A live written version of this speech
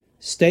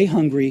Stay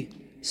hungry,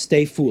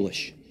 stay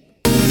foolish.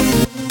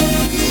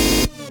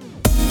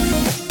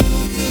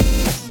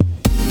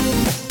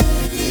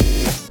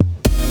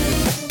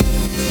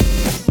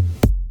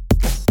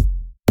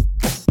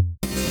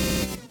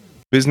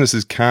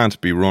 Businesses can't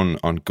be run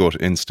on gut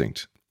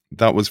instinct.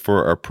 That was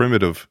for our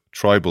primitive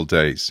tribal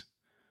days.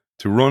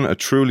 To run a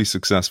truly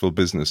successful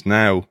business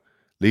now,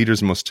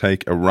 leaders must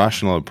take a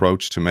rational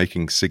approach to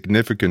making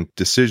significant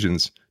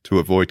decisions to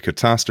avoid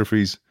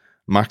catastrophes,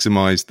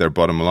 maximize their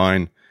bottom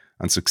line,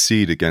 and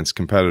succeed against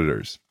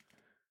competitors.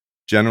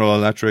 General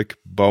Electric,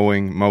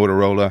 Boeing,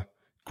 Motorola,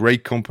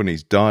 great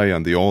companies die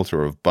on the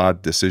altar of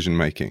bad decision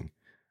making.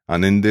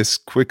 And in this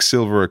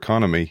quicksilver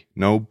economy,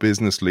 no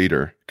business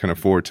leader can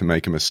afford to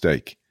make a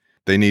mistake.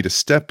 They need a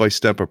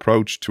step-by-step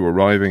approach to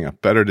arriving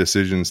at better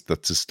decisions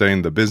that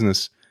sustain the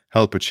business,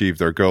 help achieve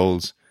their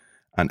goals,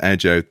 and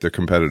edge out their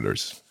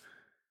competitors.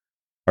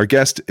 Our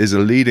guest is a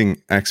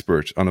leading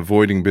expert on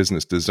avoiding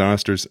business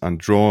disasters and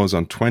draws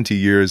on 20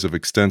 years of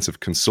extensive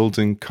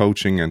consulting,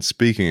 coaching, and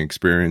speaking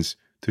experience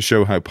to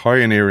show how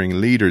pioneering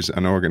leaders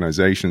and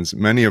organizations,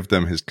 many of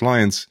them his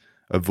clients,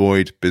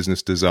 avoid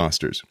business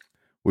disasters.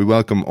 We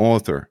welcome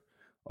author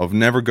of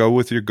Never Go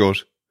With Your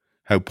Gut,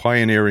 How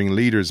Pioneering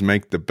Leaders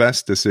Make the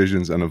Best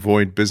Decisions and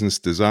Avoid Business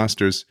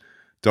Disasters,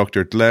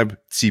 Dr. Gleb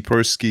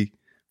Tsipursky.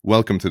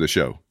 Welcome to the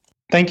show.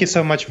 Thank you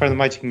so much for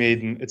inviting me,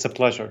 Aidan. It's a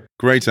pleasure.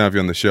 Great to have you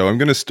on the show. I'm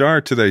going to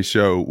start today's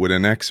show with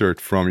an excerpt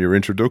from your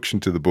introduction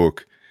to the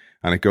book,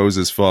 and it goes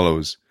as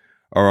follows.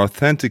 Our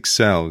authentic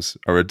selves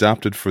are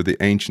adapted for the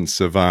ancient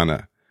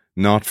savannah,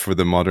 not for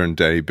the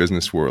modern-day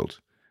business world.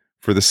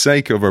 For the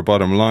sake of our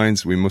bottom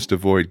lines, we must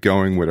avoid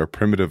going with our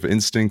primitive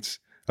instincts,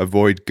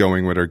 avoid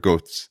going with our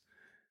guts.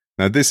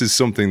 Now, this is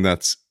something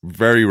that's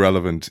very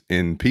relevant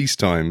in peace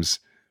times,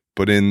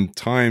 but in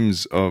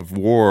times of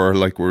war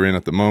like we're in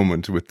at the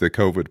moment with the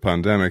COVID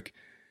pandemic,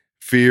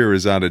 fear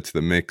is added to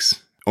the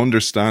mix.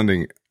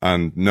 Understanding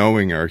and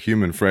knowing our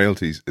human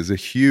frailties is a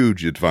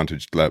huge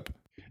advantage, Gleb.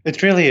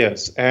 It really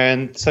is.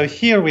 And so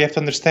here we have to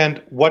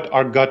understand what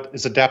our gut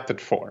is adapted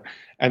for.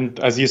 And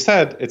as you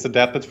said, it's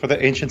adapted for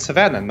the ancient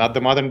savannah, not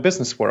the modern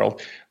business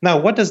world. Now,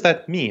 what does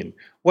that mean?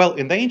 Well,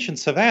 in the ancient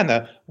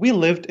savannah, we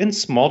lived in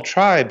small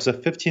tribes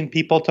of 15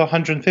 people to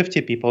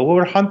 150 people. We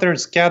were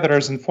hunters,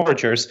 gatherers, and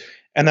foragers.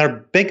 And our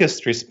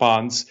biggest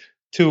response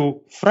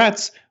to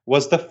threats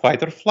was the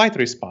fight or flight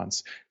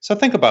response. So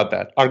think about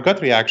that. Our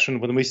gut reaction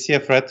when we see a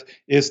threat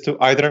is to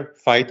either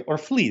fight or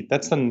flee.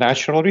 That's the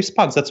natural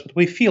response. That's what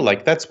we feel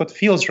like. That's what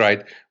feels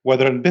right,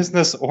 whether in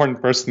business or in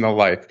personal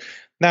life.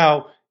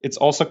 Now, it's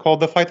also called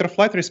the fight or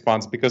flight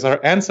response because our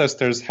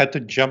ancestors had to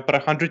jump at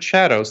 100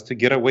 shadows to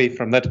get away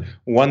from that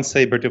one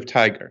saber-toothed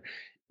tiger.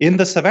 In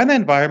the savannah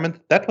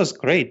environment, that was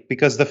great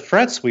because the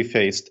threats we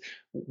faced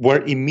were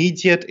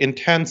immediate,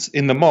 intense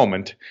in the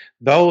moment.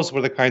 Those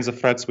were the kinds of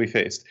threats we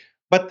faced.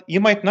 But you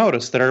might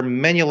notice there are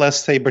many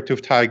less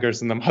saber-toothed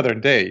tigers in the modern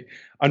day.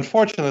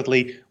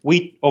 Unfortunately,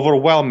 we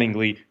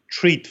overwhelmingly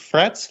treat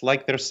threats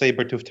like they're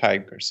saber-toothed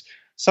tigers.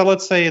 So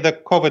let's say the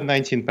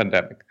COVID-19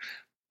 pandemic.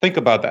 Think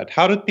about that.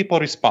 How did people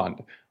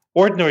respond?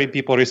 Ordinary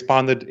people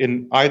responded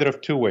in either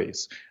of two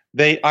ways.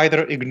 They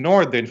either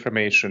ignored the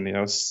information,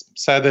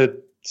 said that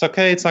it's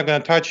okay, it's not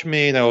going to touch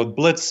me,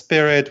 blitz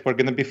spirit, we're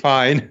going to be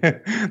fine.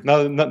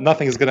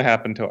 Nothing is going to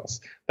happen to us.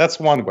 That's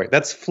one way.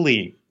 That's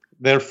fleeing.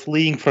 They're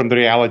fleeing from the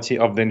reality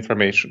of the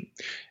information.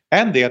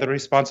 And the other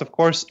response, of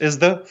course, is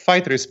the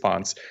fight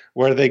response,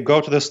 where they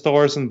go to the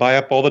stores and buy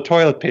up all the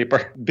toilet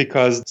paper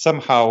because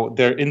somehow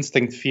their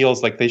instinct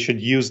feels like they should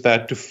use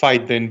that to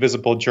fight the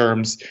invisible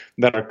germs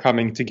that are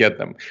coming to get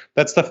them.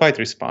 That's the fight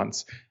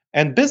response.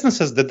 And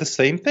businesses did the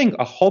same thing.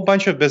 A whole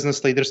bunch of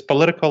business leaders,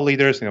 political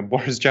leaders,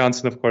 Boris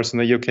Johnson, of course, in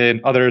the UK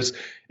and others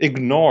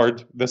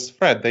ignored this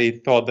threat. They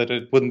thought that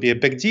it wouldn't be a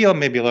big deal.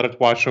 Maybe let it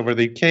wash over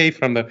the UK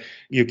from the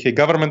UK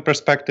government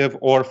perspective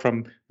or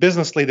from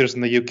business leaders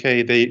in the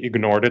UK. They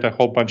ignored it. A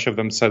whole bunch of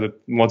them said,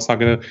 well, it's not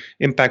going to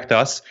impact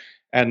us.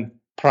 And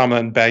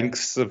prominent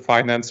banks,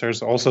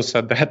 financiers also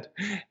said that.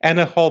 And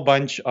a whole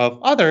bunch of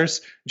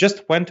others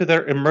just went to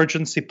their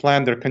emergency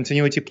plan, their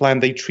continuity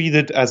plan. They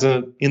treated it as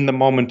a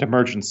in-the-moment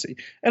emergency.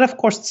 And of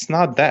course, it's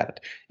not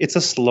that. It's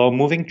a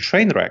slow-moving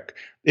train wreck.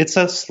 It's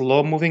a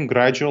slow-moving,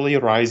 gradually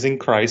rising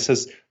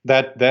crisis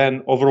that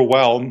then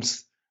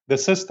overwhelms the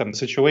system, the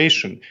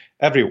situation,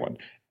 everyone.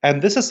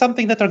 And this is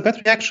something that our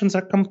gut reactions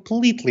are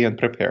completely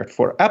unprepared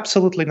for,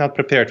 absolutely not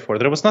prepared for.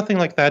 There was nothing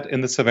like that in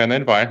the savannah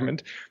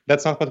environment.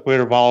 That's not what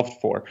we're evolved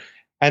for.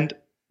 And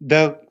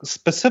the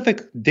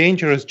specific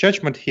dangerous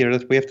judgment here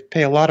that we have to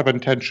pay a lot of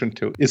attention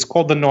to is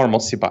called the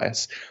normalcy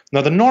bias.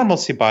 Now, the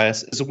normalcy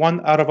bias is one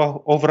out of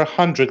over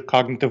 100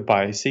 cognitive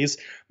biases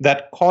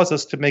that cause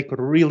us to make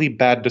really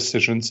bad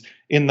decisions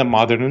in the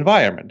modern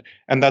environment.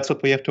 And that's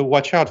what we have to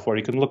watch out for.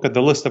 You can look at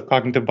the list of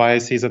cognitive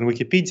biases on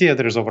Wikipedia.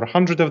 There's over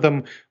 100 of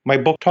them. My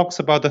book talks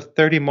about the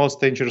 30 most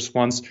dangerous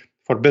ones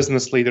for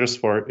business leaders,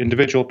 for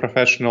individual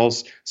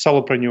professionals,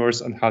 solopreneurs,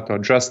 and how to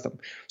address them.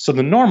 So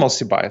the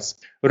normalcy bias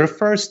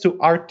refers to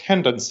our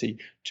tendency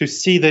to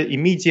see the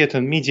immediate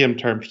and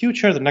medium-term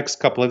future, the next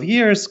couple of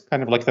years,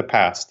 kind of like the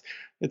past.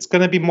 It's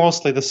going to be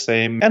mostly the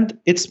same. And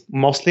it's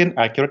mostly an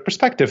accurate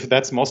perspective.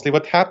 That's mostly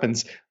what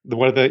happens.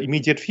 Where the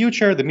immediate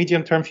future, the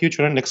medium-term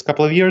future in the next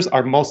couple of years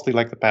are mostly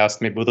like the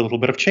past, maybe with a little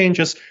bit of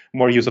changes,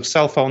 more use of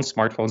cell phones,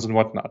 smartphones, and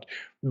whatnot.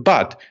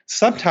 But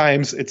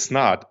sometimes it's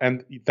not.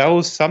 And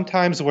those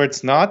sometimes where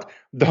it's not,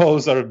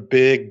 those are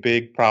big,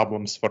 big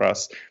problems for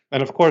us.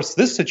 And of course,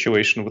 this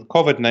situation with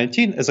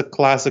COVID-19 is a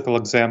classical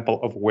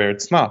example of where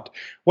it's not.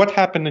 What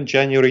happened in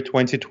January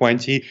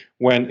 2020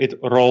 when it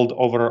rolled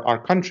over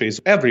our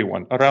countries?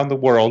 Everyone around the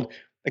world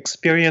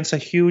experienced a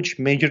huge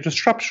major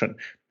disruption,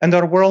 and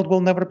our world will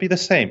never be the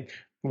same.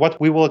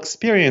 What we will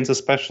experience,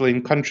 especially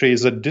in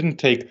countries that didn't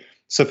take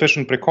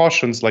sufficient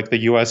precautions like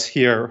the US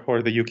here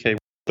or the UK,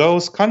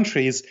 those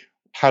countries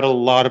had a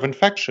lot of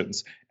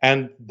infections,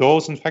 and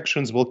those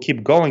infections will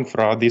keep going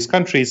throughout these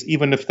countries,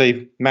 even if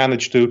they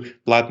manage to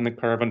flatten the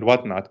curve and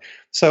whatnot.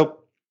 So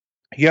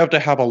you have to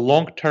have a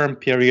long-term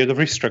period of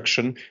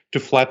restriction to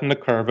flatten the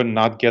curve and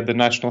not get the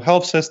national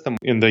health system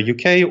in the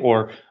UK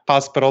or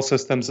hospital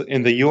systems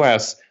in the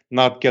US,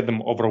 not get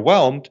them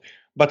overwhelmed.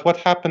 But what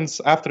happens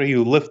after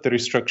you lift the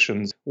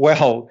restrictions?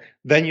 Well,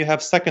 then you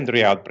have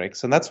secondary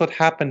outbreaks. And that's what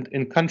happened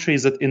in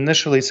countries that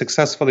initially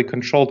successfully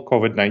controlled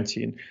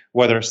COVID-19,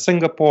 whether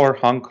Singapore,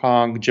 Hong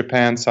Kong,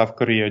 Japan, South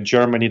Korea,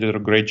 Germany did a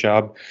great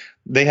job.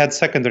 They had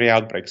secondary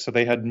outbreaks, so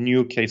they had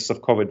new cases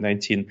of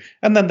COVID-19,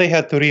 and then they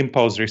had to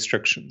reimpose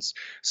restrictions.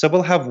 So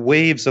we'll have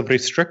waves of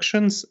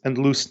restrictions and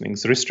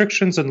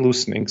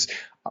loosenings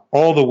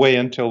all the way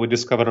until we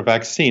discover a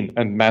vaccine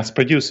and mass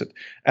produce it.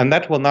 And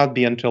that will not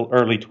be until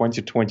early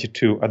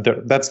 2022.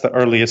 That's the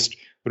earliest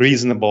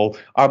reasonable,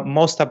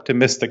 most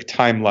optimistic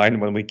timeline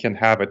when we can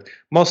have it.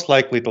 Most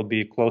likely it'll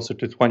be closer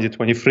to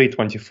 2023,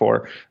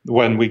 24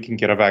 when we can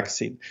get a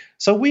vaccine.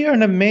 So we are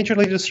in a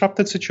majorly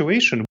disrupted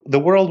situation. The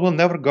world will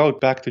never go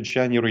back to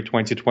January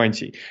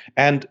 2020.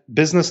 And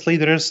business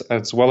leaders,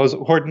 as well as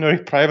ordinary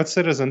private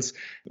citizens,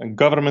 and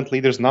government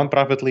leaders,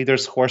 nonprofit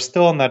leaders who are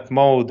still in that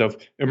mode of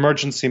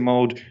emergency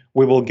mode,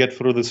 we will get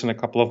through this in a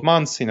couple of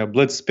months,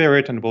 blitz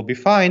spirit, and we'll be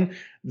fine.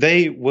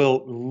 They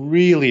will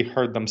really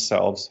hurt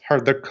themselves,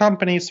 hurt their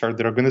companies, hurt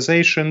their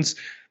organizations,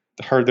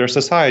 hurt their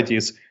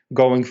societies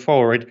going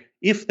forward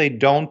if they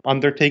don't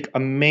undertake a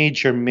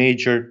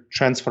major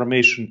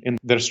transformation in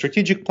their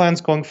strategic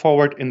plans going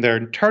forward, in their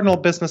internal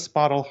business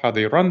model, how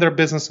they run their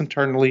business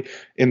internally,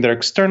 in their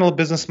external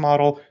business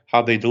model,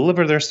 how they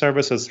deliver their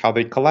services, how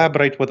they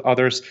collaborate with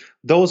others.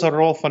 Those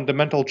are all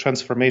fundamental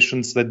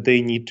transformations that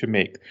they need to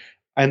make.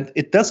 And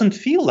it doesn't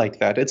feel like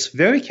that. It's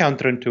very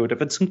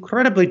counterintuitive. It's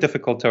incredibly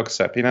difficult to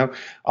accept. A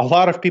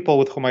lot of people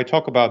with whom I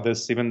talk about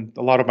this, even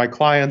a lot of my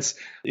clients,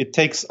 it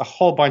takes a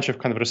whole bunch of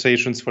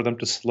conversations for them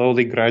to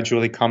slowly,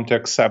 gradually come to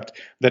accept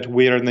that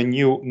we're in a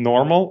new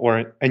normal,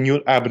 or a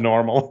new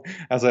abnormal,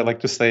 as I like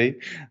to say,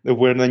 that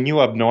we're in a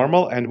new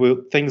abnormal and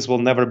things will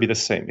never be the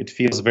same. It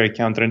feels very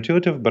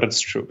counterintuitive, but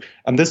it's true.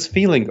 And this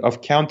feeling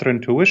of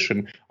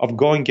counterintuition, of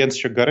going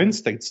against your gut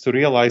instincts to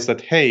realize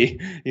that, hey,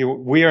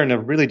 we are in a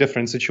really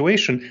different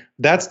situation,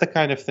 that's the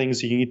kind of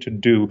things you need to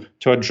do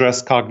to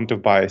address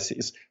cognitive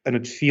biases. And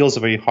it feels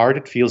very hard,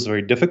 it feels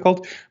very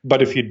difficult,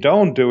 but if you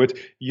don't do it,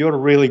 you're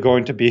really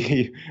going to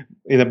be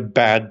in a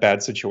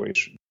bad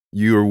situation.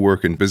 You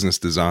work in business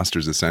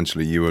disasters,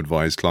 essentially. You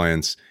advise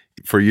clients.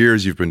 For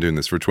years, you've been doing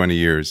this, for 20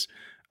 years.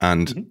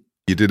 And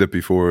you did it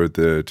before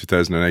the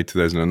 2008,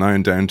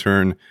 2009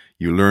 downturn.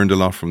 You learned a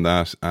lot from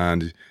that.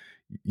 And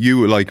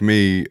you, like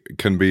me,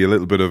 can be a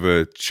little bit of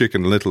a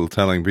chicken little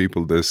telling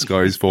people the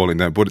sky's falling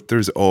down. But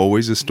there's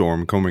always a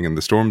storm coming, and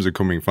the storms are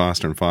coming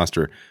faster and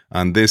faster.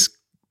 And this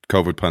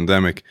COVID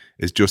pandemic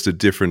is just a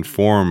different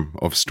form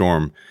of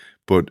storm.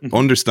 But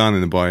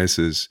understanding the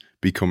biases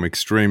become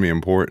extremely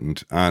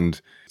important. And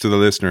to the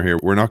listener here,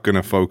 we're not going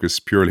to focus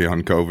purely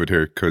on COVID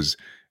here because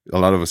a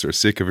lot of us are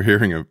sick of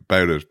hearing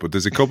about it. But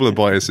there's a couple of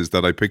biases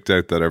that I picked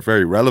out that are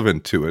very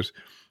relevant to it.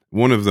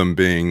 One of them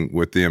being,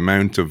 with the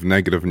amount of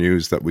negative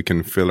news that we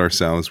can fill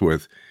ourselves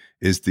with,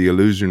 is the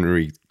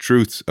illusionary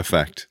truth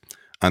effect.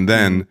 And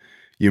then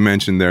you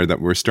mentioned there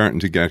that we're starting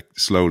to get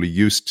slowly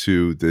used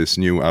to this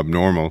new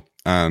abnormal,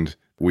 and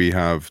we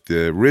have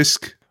the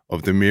risk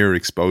of the mere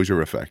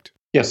exposure effect.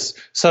 Yes.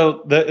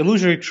 So the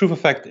illusory truth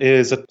effect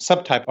is a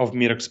subtype of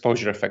mere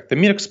exposure effect. The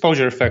mere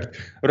exposure effect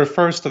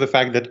refers to the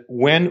fact that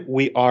when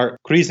we are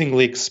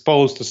increasingly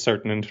exposed to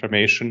certain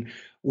information,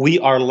 we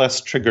are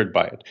less triggered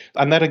by it.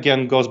 And that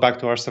again goes back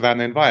to our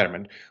savanna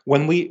environment.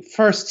 When we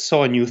first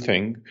saw a new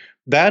thing,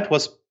 that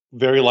was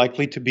very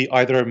likely to be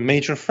either a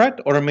major threat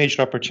or a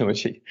major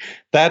opportunity.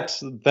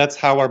 That's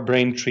how our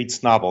brain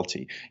treats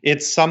novelty.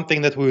 It's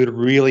something that we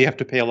really have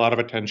to pay a lot of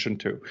attention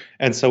to.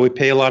 And so we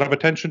pay a lot of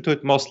attention to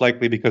it most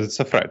likely because it's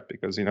a threat,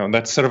 because, in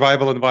that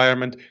survival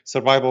environment,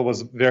 survival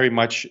was very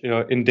much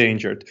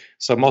endangered.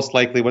 So most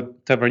likely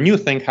whatever new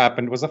thing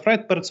happened was a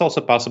threat, but it's also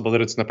possible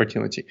that it's an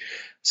opportunity.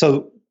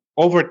 So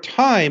over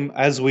time,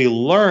 as we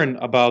learn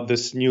about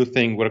this new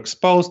thing, we're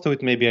exposed to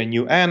it, maybe a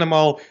new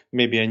animal,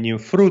 maybe a new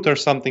fruit or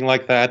something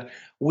like that,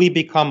 we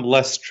become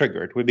less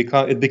triggered.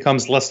 It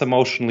becomes less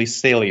emotionally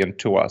salient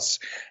to us.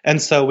 And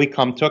so we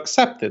come to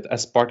accept it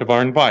as part of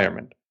our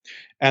environment.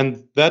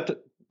 And that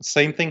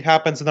same thing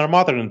happens in our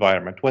modern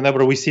environment.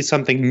 Whenever we see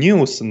something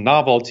new, some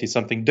novelty,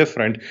 something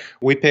different,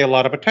 we pay a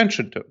lot of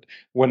attention to it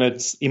when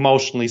it's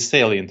emotionally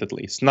salient, at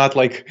least. Not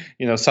like,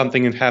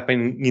 something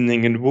happening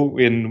in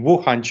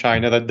Wuhan,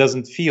 China that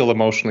doesn't feel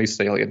emotionally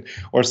salient,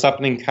 or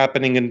something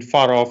happening in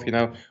far off,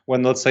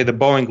 when, let's say, the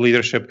Boeing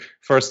leadership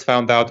first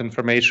found out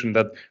information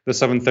that the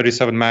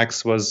 737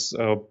 MAX was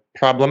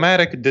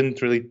problematic,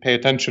 didn't really pay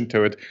attention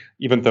to it,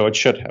 even though it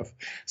should have.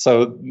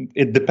 So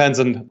it depends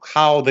on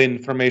how the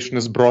information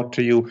is brought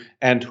to you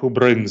and who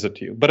brings it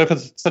to you. But if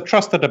it's a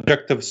trusted,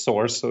 objective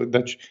source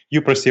that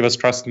you perceive as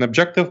trusted and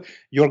objective,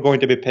 you're going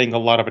to be paying a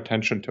lot of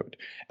attention to it.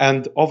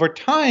 And over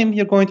time,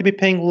 you're going to be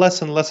paying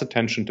less and less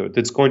attention to it.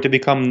 It's going to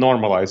become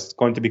normalized. It's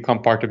going to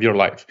become part of your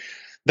life.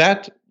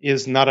 That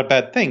is not a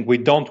bad thing. We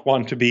don't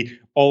want to be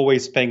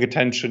always paying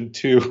attention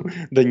to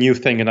the new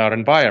thing in our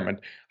environment.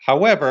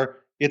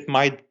 However, it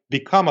might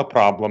become a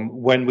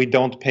problem when we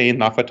don't pay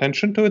enough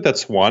attention to it.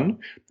 That's one.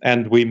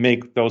 And we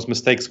make those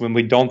mistakes when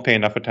we don't pay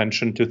enough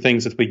attention to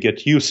things that we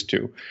get used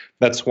to.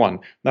 That's one.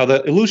 Now,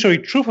 the illusory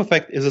truth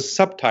effect is a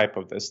subtype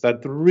of this that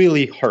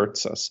really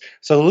hurts us.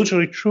 So the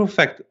illusory truth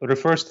effect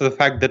refers to the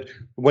fact that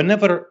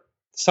whenever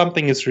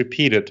something is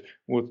repeated,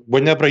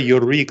 whenever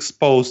you're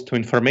re-exposed to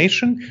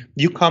information,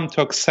 you come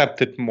to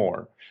accept it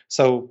more.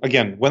 So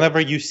again, whenever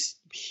you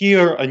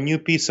hear a new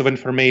piece of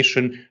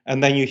information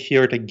and then you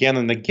hear it again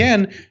and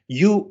again,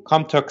 you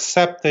come to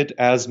accept it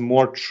as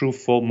more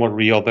truthful, more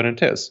real than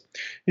it is.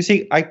 You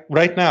see,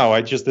 right now,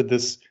 I just did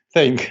this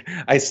thing.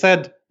 I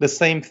said the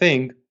same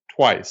thing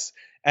twice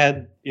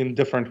and in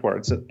different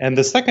words. And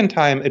the second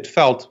time, it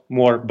felt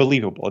more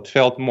believable. It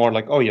felt more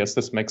like, oh, yes,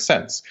 this makes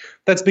sense.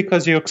 That's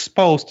because you're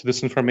exposed to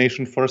this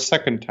information for a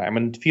second time,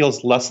 and it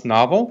feels less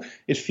novel.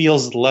 It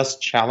feels less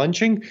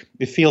challenging.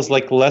 It feels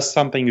like less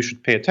something you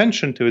should pay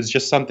attention to. It's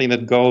just something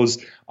that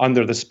goes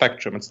under the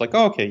spectrum. It's like,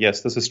 oh, okay,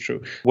 yes, this is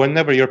true.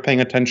 Whenever you're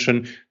paying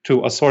attention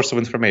to a source of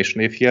information,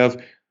 if you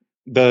have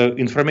the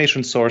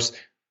information source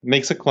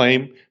makes a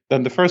claim,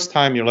 then the first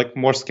time you're like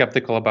more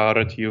skeptical about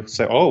it. You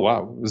say, oh,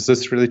 wow, is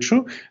this really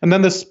true? And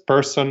then this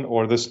person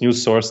or this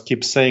news source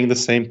keeps saying the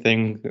same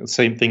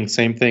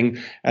thing.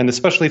 And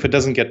especially if it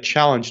doesn't get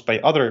challenged by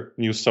other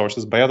news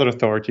sources, by other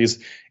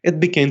authorities, it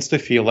begins to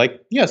feel like,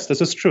 yes,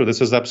 this is true.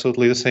 This is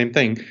absolutely the same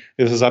thing.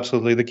 This is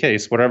absolutely the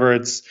case. Whatever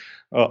it's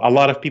a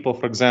lot of people,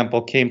 for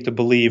example, came to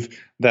believe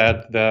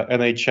that the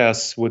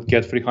NHS would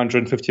get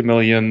 350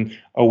 million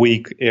a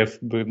week if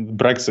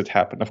Brexit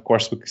happened. Of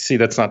course, we see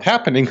that's not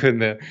happening in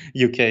the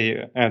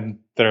UK, and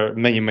there are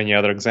many, many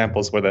other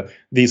examples where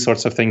these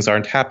sorts of things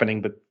aren't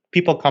happening. But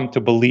people come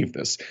to believe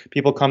this.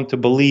 People come to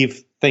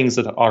believe things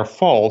that are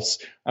false,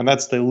 and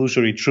that's the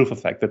illusory truth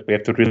effect that we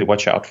have to really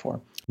watch out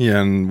for.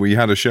 Yeah, and we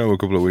had a show a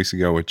couple of weeks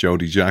ago with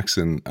Jodie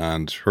Jackson,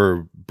 and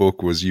her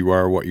book was You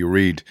Are What You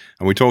Read.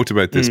 And we talked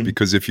about this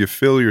because if you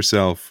fill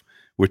yourself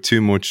with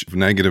too much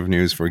negative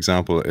news, for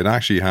example, it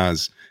actually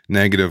has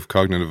negative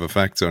cognitive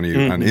effects on you.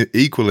 And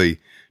equally,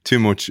 too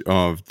much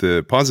of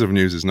the positive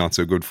news is not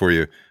so good for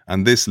you.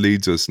 And this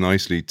leads us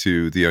nicely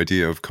to the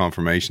idea of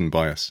confirmation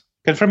bias.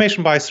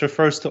 Confirmation bias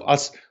refers to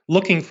us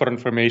looking for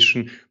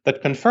information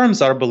that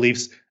confirms our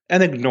beliefs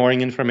and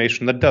ignoring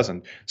information that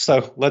doesn't.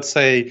 So let's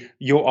say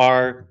you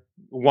are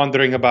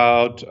wondering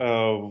about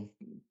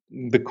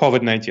the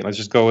COVID-19. Let's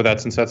just go with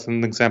that since that's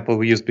an example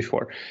we used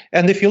before.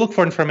 And if you look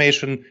for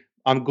information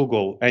on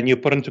Google and you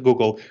put into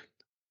Google,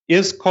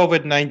 is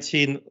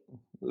COVID-19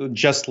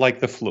 just like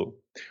the flu?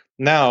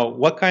 Now,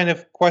 what kind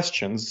of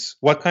questions,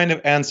 what kind of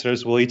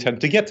answers will you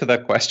tend to get to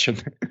that question?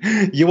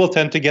 You will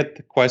tend to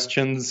get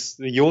questions,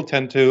 you will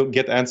tend to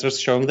get answers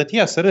showing that,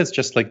 yes, it is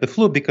just like the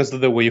flu because of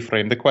the way you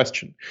frame the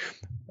question.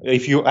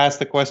 If you ask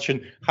the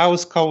question, how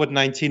is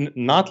COVID-19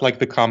 not like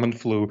the common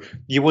flu?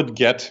 You would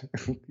get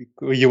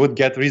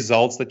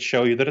results that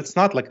show you that it's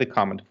not like the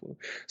common flu.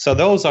 So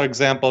those are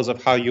examples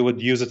of how you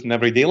would use it in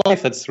everyday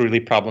life. That's really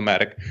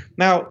problematic.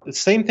 Now, the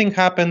same thing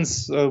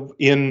happens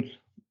in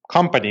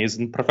companies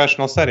and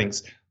professional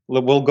settings.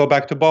 We'll go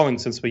back to Boeing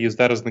since we used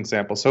that as an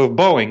example. So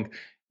Boeing,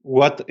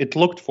 what it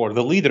looked for,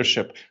 the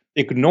leadership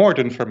ignored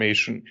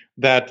information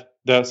that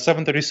the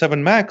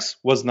 737 MAX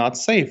was not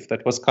safe,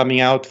 that was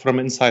coming out from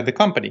inside the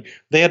company.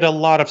 They had a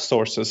lot of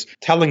sources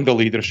telling the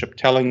leadership,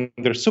 telling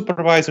their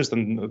supervisors,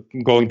 and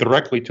going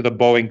directly to the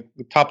Boeing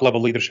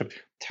top-level leadership,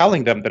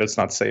 telling them that it's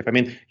not safe. I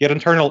mean, you had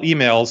internal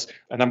emails,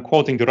 and I'm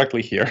quoting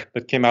directly here,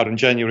 that came out in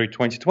January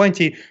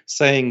 2020,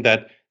 saying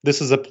that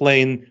this is a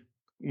plane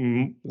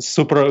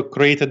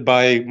created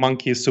by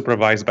monkeys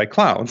supervised by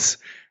clowns.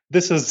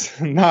 This is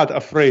not a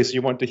phrase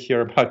you want to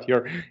hear about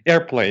your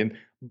airplane,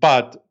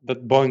 but the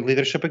Boeing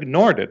leadership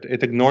ignored it.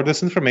 It ignored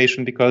this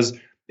information because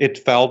it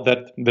felt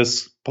that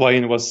this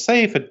plane was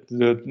safe.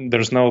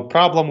 There's no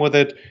problem with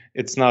it.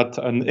 It's not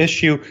an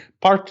issue.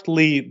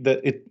 Partly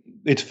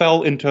it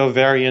fell into a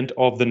variant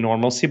of the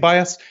normalcy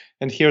bias.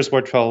 And here's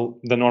where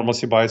the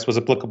normalcy bias was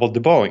applicable to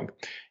Boeing.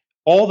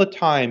 all the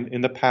time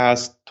in the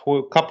past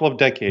couple of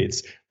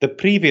decades, the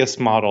previous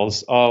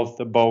models of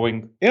the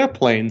Boeing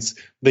airplanes,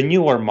 the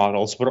newer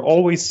models, were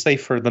always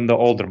safer than the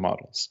older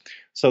models.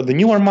 So the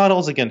newer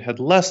models, again, had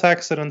less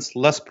accidents,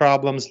 less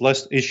problems,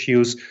 less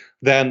issues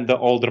than the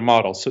older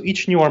models. So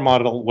each newer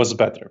model was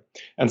better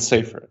and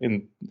safer.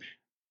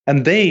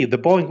 And the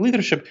Boeing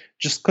leadership,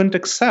 just couldn't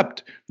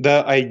accept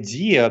the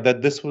idea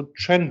that this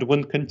trend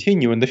wouldn't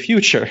continue in the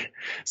future.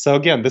 So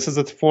again, this is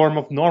a form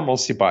of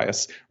normalcy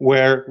bias,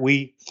 where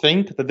we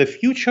think that the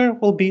future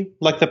will be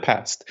like the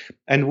past,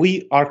 and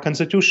we are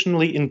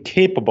constitutionally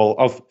incapable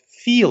of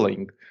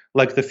feeling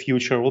like the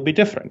future will be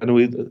different, and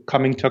we're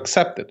coming to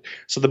accept it.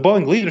 So the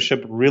Boeing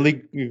leadership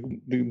really,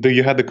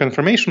 you had the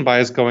confirmation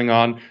bias going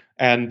on,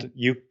 and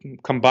you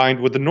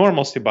combined with the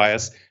normalcy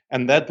bias,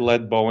 and that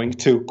led Boeing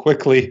to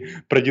quickly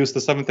produce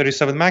the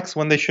 737 MAX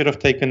when they should have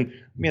taken,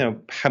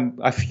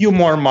 a few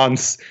more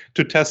months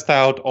to test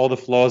out all the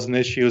flaws and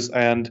issues.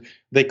 And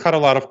they cut a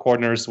lot of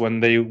corners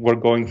when they were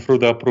going through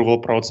the approval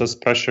process,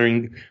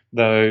 pressuring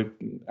the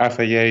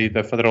FAA,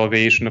 the Federal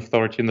Aviation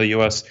Authority in the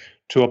US,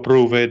 to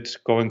approve it,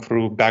 going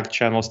through back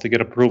channels to get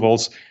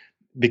approvals,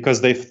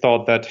 because they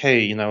thought that,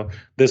 hey,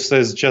 this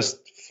is just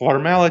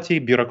formality,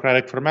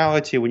 bureaucratic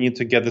formality. We need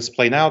to get this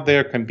plane out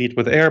there, compete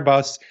with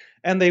Airbus.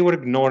 And they were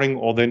ignoring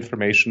all the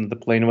information. The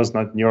plane was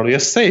not nearly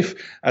as safe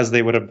as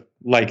they would have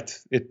liked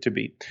it to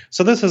be.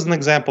 So this is an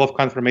example of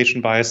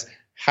confirmation bias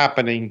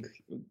happening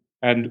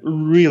and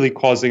really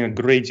causing a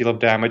great deal of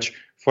damage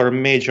for a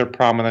major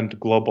prominent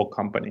global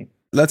company.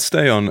 Let's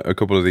stay on a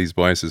couple of these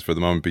biases for the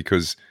moment,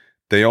 because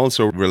they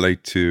also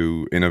relate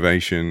to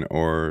innovation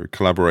or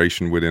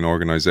collaboration within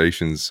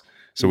organizations.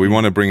 So we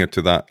want to bring it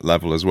to that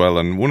level as well.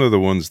 And one of the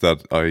ones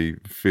that I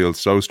feel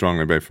so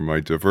strongly about from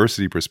my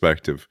diversity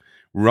perspective,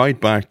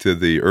 right back to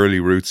the early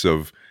roots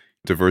of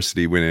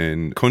diversity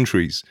within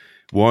countries,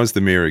 was the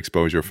mere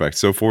exposure effect.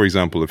 So, for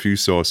example, if you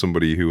saw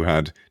somebody who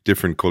had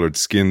different colored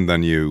skin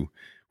than you,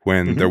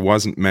 when there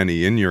wasn't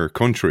many in your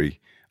country,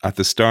 at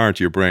the start,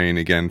 your brain,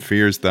 again,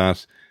 fears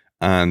that,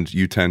 and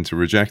you tend to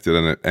reject it,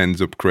 and it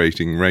ends up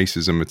creating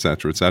racism,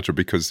 etc.,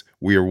 because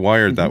we are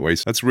wired that way.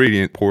 So that's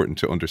really important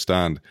to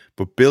understand.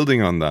 But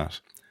building on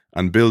that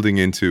and building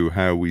into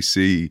how we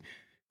see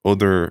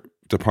other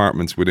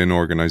departments within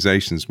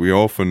organizations, we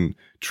often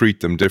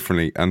treat them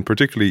differently, and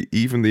particularly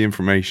even the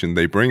information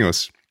they bring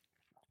us,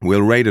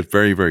 we'll rate it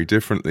very, very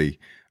differently.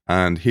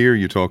 And here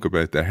you talk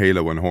about the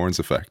halo and horns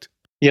effect.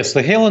 Yes,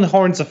 the halo and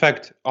horns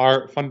effect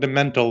are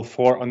fundamental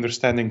for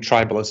understanding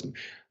tribalism.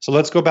 So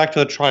let's go back to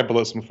the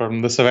tribalism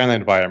from the savannah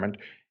environment.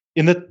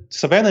 In the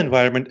savannah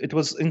environment, it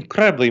was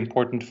incredibly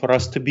important for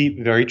us to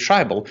be very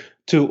tribal,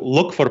 to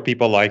look for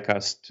people like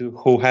us,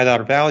 who had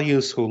our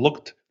values, who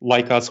looked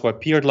like us, who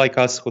appeared like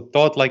us, who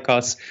thought like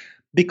us.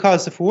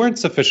 Because if we weren't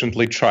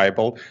sufficiently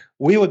tribal,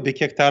 we would be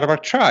kicked out of our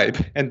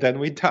tribe and then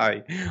we'd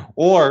die.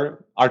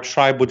 Or our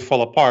tribe would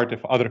fall apart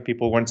if other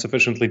people weren't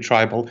sufficiently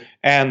tribal,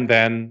 and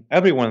then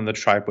everyone in the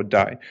tribe would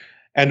die.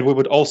 And we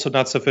would also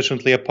not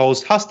sufficiently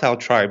oppose hostile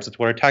tribes that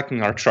were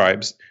attacking our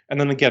tribes.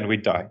 And then again,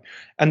 we'd die.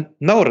 And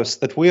notice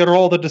that we are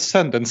all the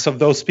descendants of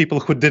those people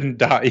who didn't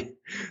die.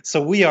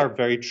 So we are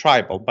very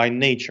tribal by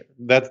nature.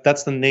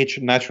 That's the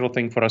natural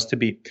thing for us to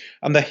be.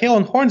 And the halo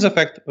and horns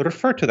effect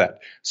refer to that.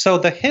 So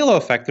the halo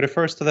effect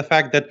refers to the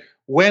fact that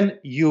when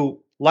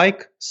you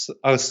like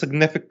a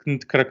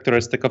significant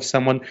characteristic of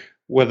someone,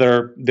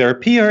 whether their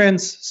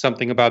appearance,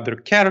 something about their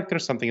character,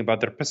 something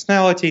about their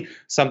personality,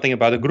 something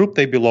about the group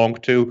they belong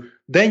to,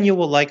 then you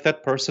will like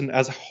that person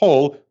as a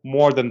whole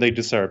more than they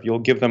deserve. You'll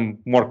give them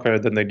more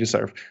credit than they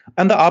deserve.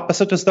 And the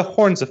opposite is the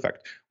horns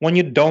effect. When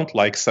you don't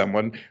like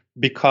someone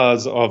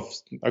because of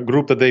a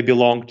group that they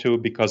belong to,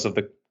 because of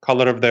the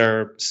color of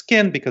their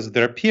skin, because of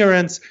their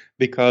appearance,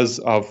 because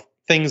of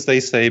things they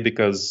say,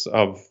 because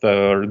of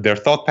their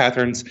thought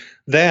patterns,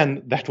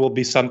 then that will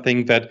be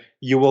something that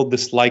you will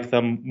dislike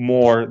them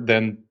more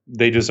than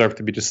they deserve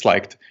to be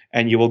disliked,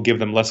 and you will give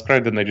them less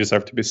credit than they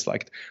deserve to be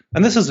disliked.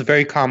 And this is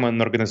very common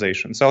in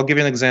organizations. So I'll give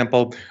you an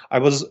example. I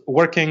was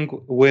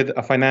working with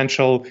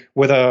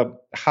a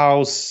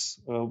house,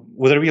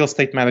 with a real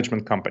estate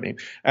management company.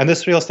 And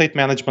this real estate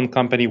management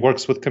company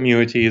works with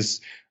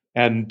communities,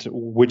 and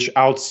which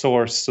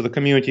outsource, so the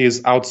community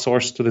is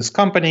outsourced to this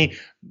company,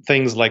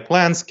 things like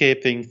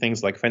landscaping,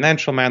 things like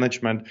financial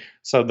management.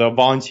 So the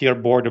volunteer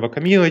board of a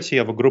community,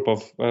 of a group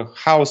of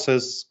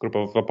group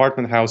of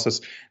apartment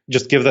houses,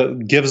 just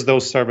gives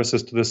those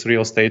services to this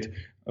real estate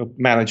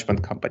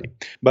management company.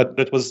 But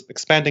it was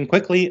expanding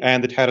quickly,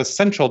 and it had a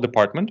central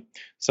department,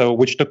 so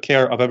which took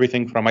care of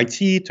everything from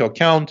IT to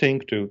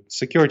accounting to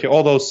security,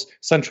 all those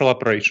central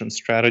operations,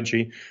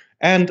 strategy,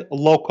 and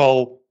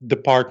local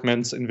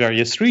departments in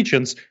various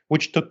regions,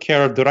 which took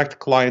care of direct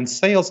client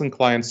sales and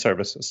client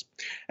services.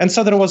 And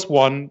so there was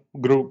one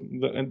group,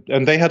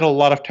 and they had a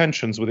lot of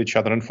tensions with each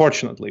other,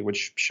 unfortunately,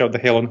 which showed the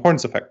halo and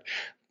horns effect.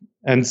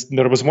 And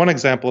there was one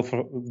example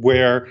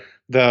where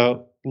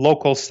the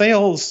local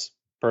sales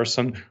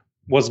person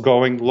was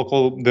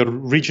the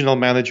regional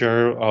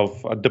manager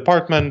of a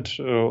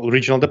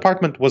regional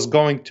department was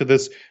going to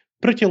this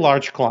pretty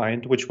large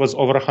client, which was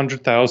over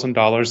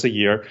 $100,000 a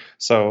year,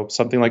 so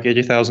something like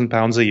 80,000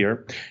 pounds a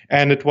year.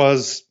 And it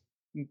was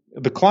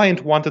the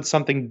client wanted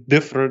something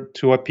different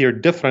to appear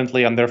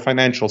differently on their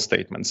financial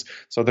statements,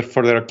 so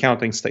for their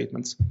accounting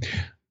statements.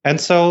 And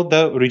so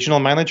the regional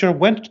manager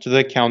went to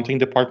the accounting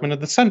department at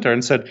the center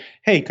and said,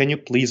 hey, can you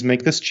please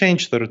make this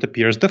change so that it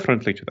appears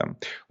differently to them?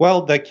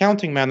 Well, the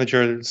accounting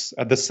managers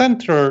at the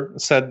center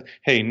said,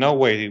 hey, no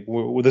way,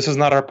 this is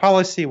not our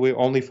policy. We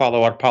only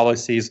follow our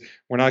policies.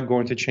 We're not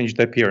going to change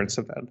the appearance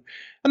of that.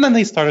 And then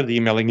they started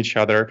emailing each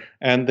other,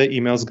 and the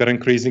emails got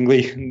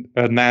increasingly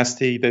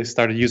nasty. They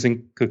started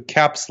using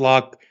caps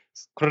lock,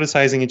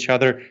 criticizing each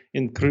other.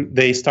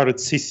 They started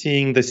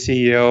CCing the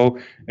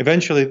CEO.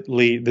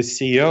 Eventually, the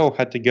CEO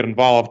had to get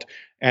involved,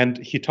 and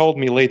he told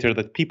me later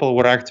that people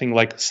were acting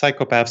like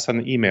psychopaths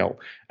on email.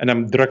 And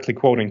I'm directly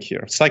quoting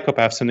here,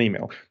 psychopaths on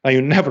email. Now,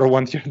 you never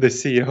want the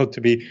CEO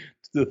to be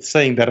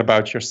saying that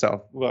about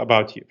yourself,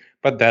 about you.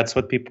 But that's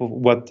what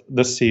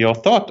the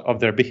CEO thought of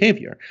their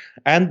behavior.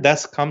 And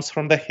that comes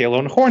from the halo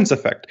and horns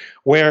effect,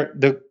 where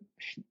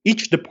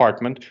each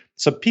department,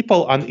 so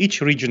people on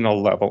each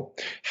regional level,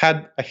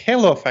 had a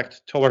halo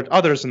effect toward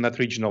others in that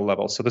regional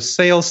level. So the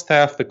sales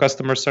staff, the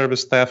customer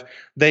service staff,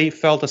 they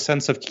felt a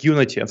sense of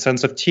unity, a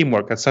sense of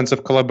teamwork, a sense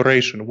of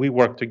collaboration. We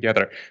work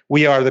together.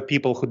 We are the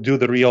people who do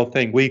the real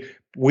thing.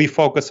 We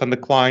focus on the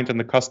client and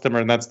the customer,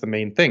 and that's the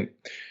main thing.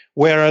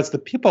 Whereas the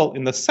people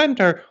in the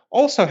center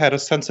also had a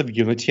sense of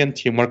unity and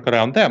teamwork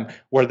around them,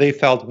 where they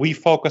felt we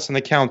focus on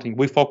accounting,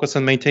 we focus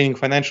on maintaining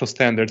financial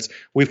standards,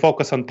 we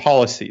focus on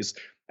policies,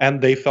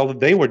 and they felt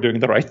that they were doing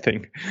the right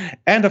thing.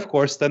 And of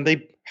course, then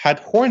they had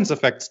horns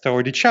effects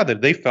toward each other.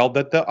 They felt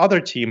that the other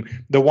team,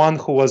 the one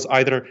who was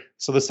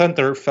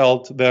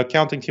the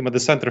accounting team at the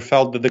center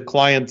felt that the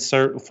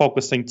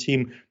client-focusing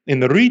team in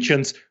the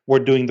regions were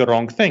doing the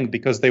wrong thing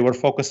because they were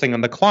focusing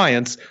on the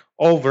clients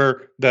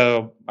over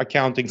the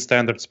accounting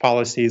standards,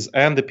 policies,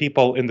 and the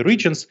people in the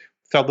regions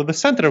felt that the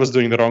center was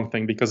doing the wrong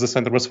thing because the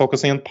center was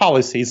focusing on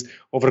policies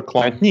over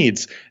client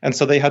needs. And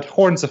so they had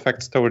horns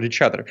effects toward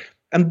each other.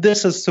 And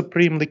this is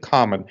supremely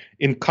common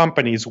in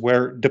companies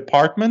where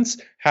departments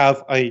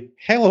have a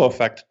halo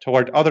effect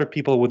toward other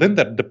people within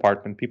that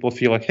department. People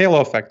feel a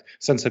halo effect,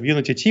 sense of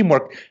unity,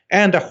 teamwork,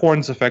 and a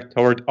horns effect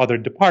toward other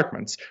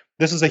departments.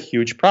 This is a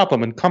huge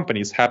problem in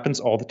companies, happens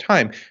all the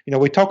time.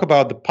 We talk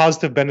about the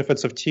positive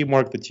benefits of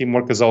teamwork. The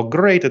teamwork is all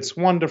great, it's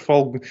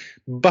wonderful,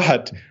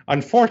 but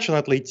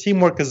unfortunately,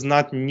 teamwork is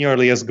not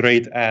nearly as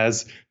great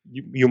as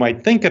you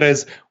might think it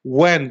is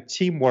when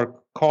teamwork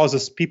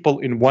causes people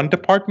in one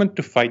department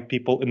to fight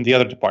people in the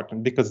other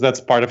department, because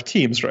that's part of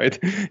teams, right?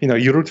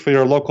 You root for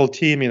your local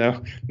team,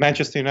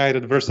 Manchester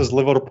United versus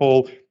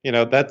Liverpool,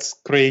 that's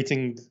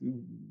creating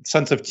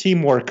sense of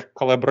teamwork,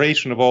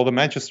 collaboration of all the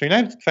Manchester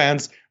United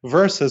fans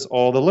versus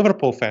all the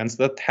Liverpool fans.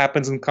 That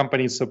happens in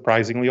companies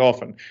surprisingly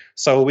often.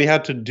 So we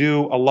had to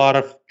do a lot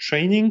of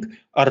training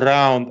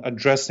around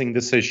addressing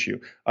this issue,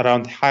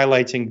 around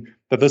highlighting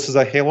that this is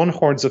a halo and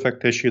horns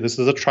effect issue, this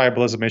is a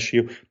tribalism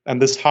issue,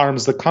 and this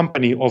harms the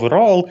company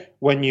overall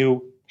when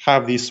you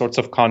have these sorts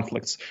of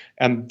conflicts.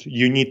 And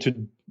you need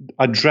to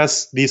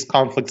address these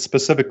conflicts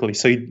specifically.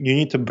 So you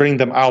need to bring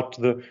them out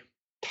to the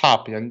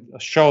top and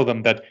show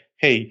them that,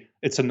 hey,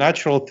 it's a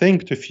natural thing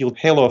to feel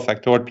halo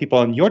effect toward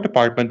people in your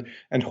department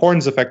and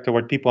horns effect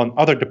toward people in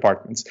other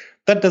departments.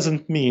 That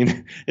doesn't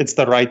mean it's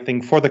the right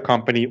thing for the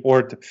company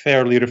or it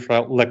fairly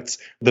reflects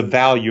the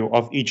value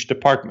of each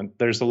department.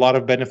 There's a lot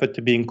of benefit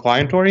to being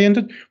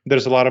client-oriented.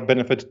 There's a lot of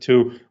benefit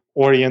to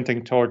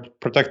orienting toward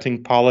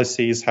protecting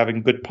policies,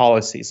 having good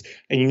policies.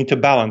 And you need to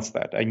balance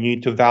that, and you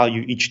need to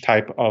value each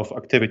type of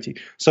activity.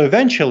 So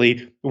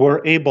eventually,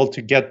 we're able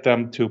to get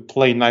them to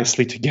play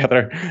nicely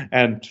together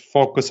and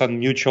focus on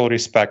mutual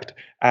respect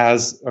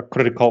as a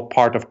critical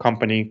part of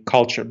company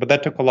culture. But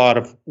that took a lot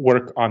of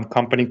work on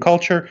company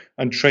culture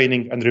and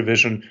training and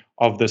revision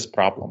of this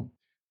problem.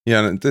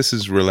 Yeah, and this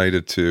is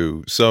related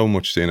to so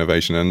much to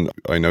innovation. And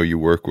I know you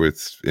work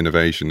with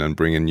innovation and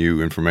bringing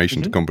new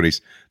information to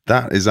companies.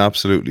 That is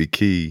absolutely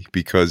key,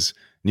 because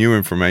new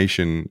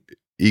information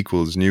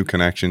equals new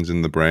connections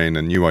in the brain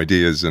and new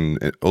ideas and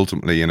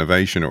ultimately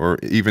innovation, or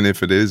even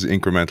if it is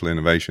incremental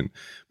innovation.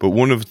 But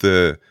one of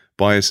the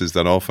biases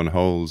that often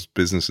holds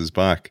businesses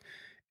back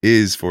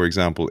is, for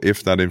example,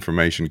 if that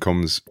information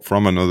comes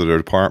from another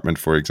department,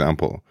 for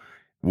example,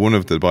 one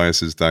of the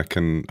biases that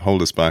can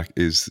hold us back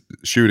is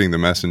shooting the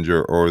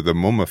messenger or the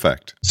mum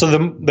effect. So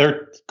there are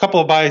a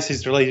couple of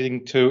biases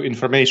relating to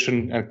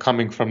information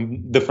coming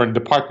from different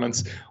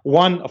departments.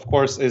 One, of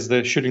course, is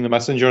the shooting the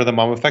messenger or the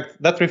mum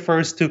effect. That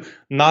refers to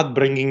not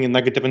bringing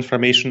negative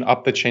information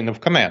up the chain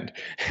of command.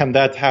 And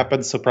that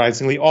happens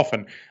surprisingly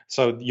often.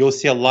 So you'll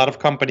see a lot of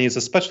companies,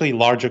 especially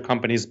larger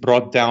companies,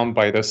 brought down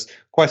by this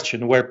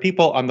question, where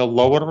people on the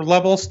lower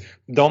levels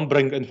don't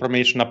bring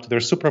information up to their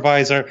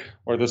supervisor,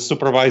 or the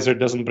supervisor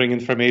doesn't bring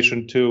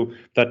information to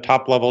the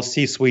top level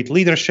C-suite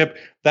leadership.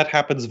 That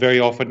happens very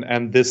often,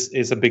 and this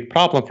is a big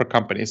problem for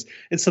companies.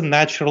 It's a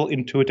natural,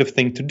 intuitive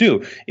thing to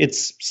do.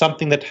 It's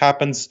something that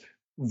happens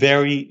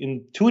very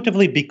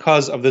intuitively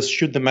because of this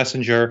shoot the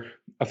messenger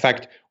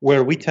effect,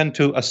 where we tend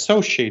to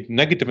associate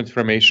negative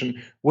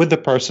information with the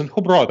person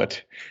who brought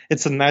it.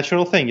 It's a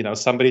natural thing.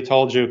 Somebody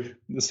told you,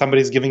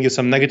 somebody's giving you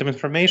some negative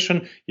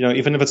information,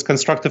 even if it's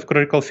constructive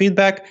critical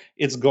feedback,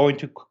 it's going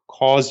to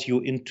cause you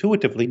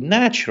intuitively,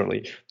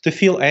 naturally, to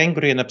feel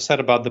angry and upset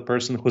about the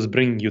person who's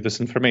bringing you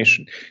this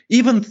information,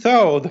 even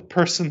though the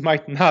person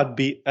might not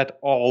be at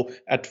all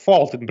at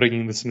fault in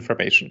bringing this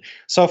information.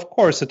 So, of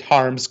course, it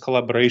harms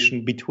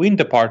collaboration between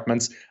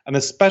departments, and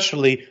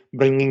especially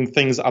bringing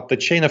things up the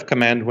chain of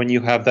command when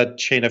you have that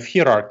chain of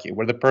hierarchy,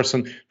 where the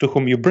person to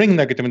whom you bring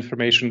negative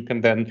information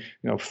can then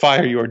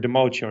fire you or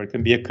demote you, or it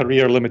can be a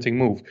career limiting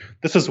move.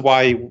 This is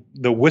why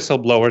the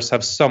whistleblowers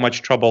have so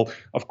much trouble,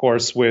 of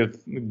course,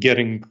 with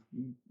getting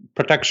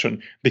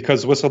protection,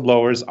 because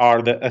whistleblowers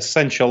are the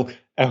essential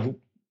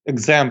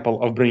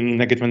example of bringing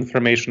negative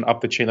information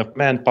up the chain of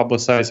command,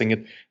 publicizing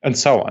it, and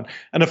so on.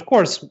 And of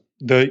course,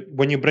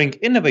 when you bring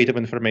innovative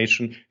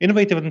information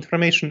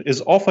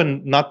is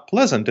often not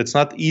pleasant. It's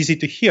not easy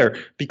to hear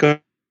because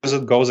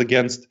it goes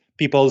against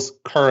people's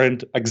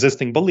current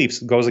existing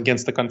beliefs. It goes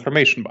against the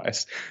confirmation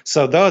bias.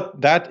 So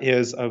that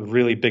is a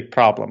really big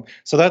problem.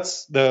 So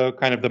that's the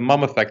kind of the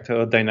mum effect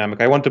dynamic.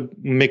 I want to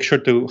make sure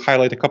to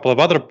highlight a couple of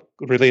other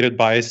related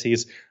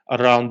biases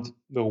around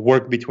the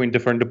work between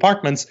different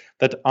departments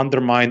that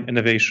undermine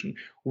innovation.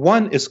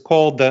 One is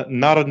called the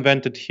not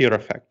invented here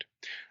effect.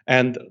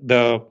 And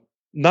the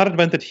not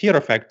invented here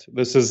effect,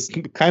 this is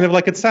kind of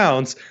like it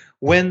sounds,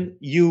 when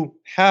you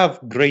have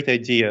great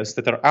ideas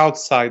that are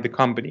outside the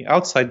company,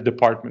 outside the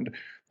department,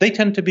 they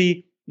tend to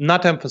be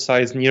not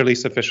emphasized nearly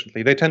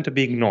sufficiently. They tend to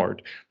be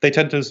ignored. They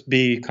tend to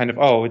be kind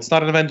of, it's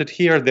not invented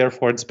here,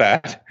 therefore it's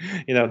bad.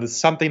 There's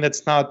something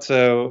that's not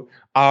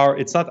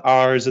it's not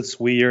ours, it's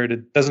weird,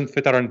 it doesn't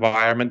fit our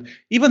environment,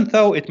 even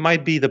though it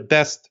might be the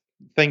best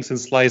thing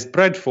since sliced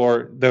bread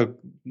for the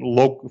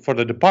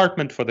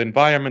department, for the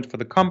environment, for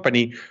the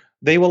company.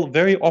 They will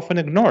very often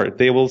ignore it.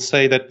 They will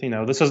say that,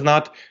 this is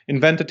not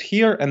invented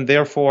here, and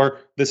therefore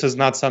this is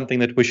not something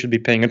that we should be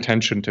paying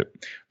attention to.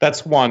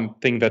 That's one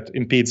thing that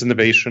impedes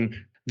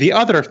innovation. The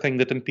other thing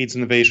that impedes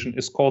innovation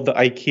is called the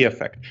IKEA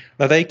effect.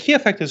 Now, the IKEA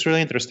effect is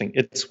really interesting.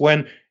 It's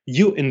when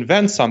you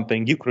invent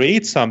something, you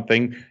create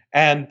something,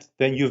 and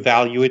then you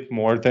value it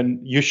more than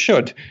you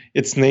should.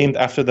 It's named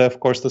after, of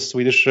course, the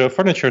Swedish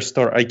furniture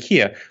store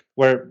IKEA,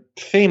 where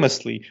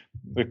famously,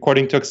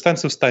 according to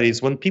extensive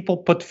studies, when people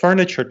put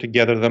furniture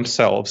together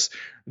themselves,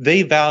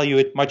 they value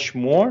it much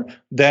more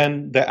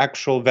than the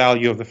actual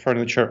value of the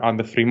furniture on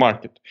the free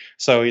market.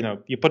 So,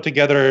 you put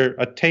together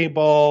a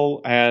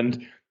table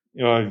and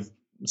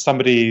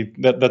somebody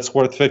that's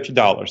worth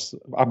 $50.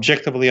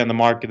 Objectively on the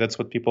market, that's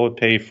what people would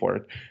pay for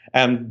it.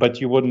 But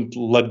you wouldn't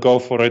let go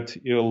for it.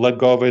 You'll let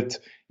go of it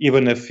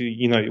even if,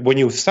 when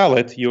you sell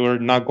it, you're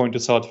not going to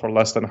sell it for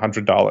less than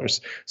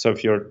 $100. So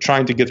if you're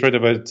trying to get rid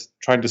of it,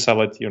 trying to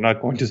sell it, you're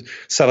not going to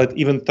sell it,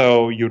 even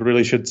though you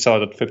really should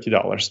sell it at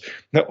 $50.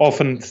 Now,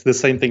 often the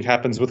same thing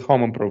happens with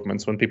home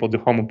improvements when people do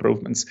home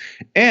improvements.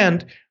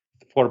 And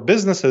for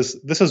businesses,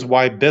 this is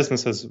why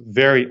businesses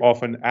very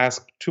often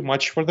ask too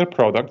much for their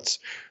products.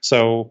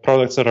 So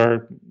products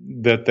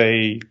that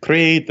they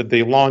create, that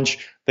they launch,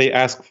 they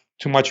ask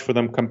too much for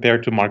them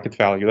compared to market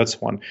value.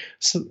 That's one.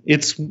 So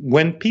it's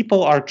when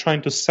people are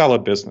trying to sell a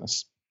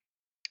business,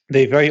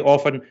 they very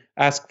often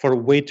ask for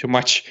way too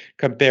much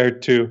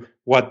compared to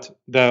what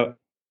the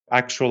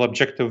actual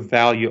objective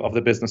value of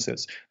the business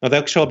is. Now, the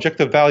actual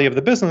objective value of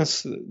the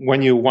business,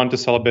 when you want to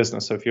sell a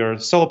business, so if you're a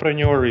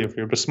solopreneur, if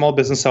you're a small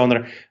business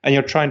owner, and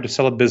you're trying to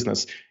sell a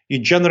business, you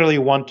generally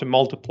want to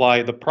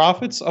multiply the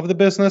profits of the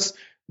business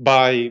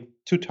by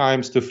 2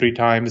 times to 3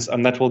 times,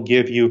 and that will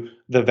give you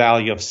the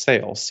value of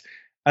sales.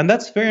 And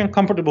that's very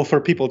uncomfortable for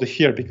people to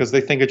hear because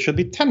they think it should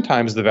be 10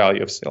 times the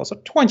value of sales or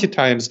 20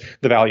 times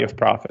the value of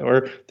profit,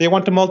 or they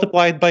want to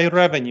multiply it by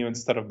revenue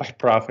instead of by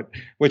profit,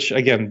 which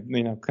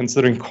again,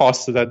 considering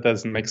costs, that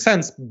doesn't make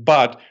sense,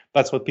 but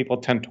that's what people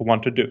tend to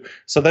want to do.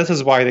 So this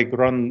is why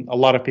a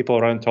lot of people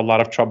run into a lot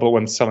of trouble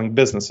when selling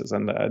businesses.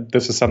 And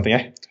this is something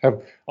I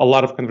have a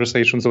lot of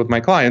conversations with my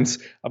clients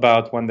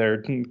about when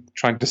they're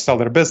trying to sell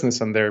their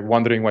business and they're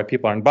wondering why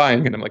people aren't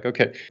buying. And I'm like,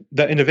 okay,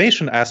 the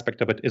innovation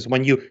aspect of it is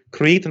when you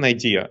create an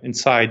idea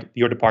inside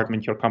your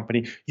department, your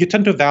company, you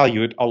tend to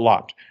value it a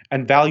lot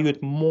and value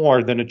it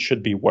more than it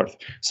should be worth.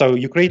 So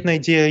you create an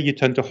idea, you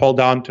tend to hold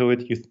on to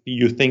it.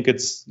 You think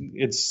it's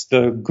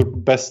the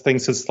best thing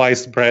since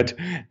sliced bread,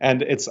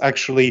 and it's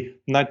actually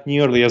not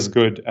nearly as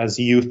good as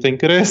you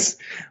think it is,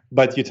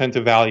 but you tend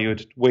to value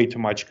it way too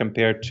much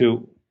compared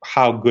to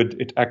how good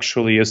it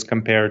actually is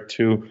compared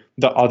to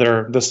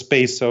the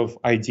space of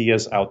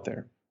ideas out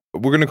there.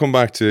 We're going to come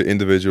back to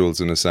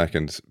individuals in a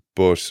second,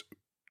 but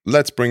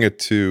let's bring it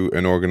to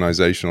an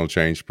organizational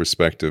change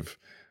perspective,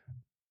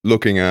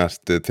 looking at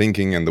the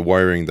thinking and the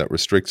wiring that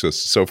restricts us.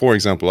 So, for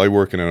example, I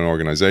work in an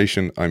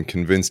organization. I'm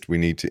convinced we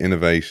need to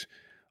innovate.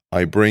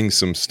 I bring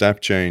some step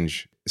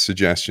change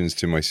suggestions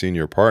to my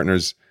senior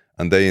partners,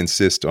 and they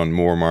insist on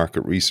more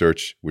market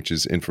research, which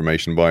is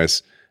information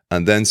bias,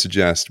 and then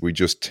suggest we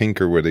just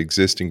tinker with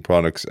existing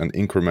products and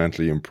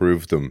incrementally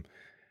improve them.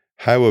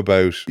 How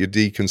about you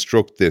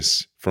deconstruct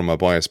this from a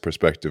bias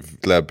perspective,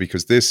 Gleb,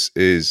 because this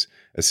is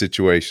a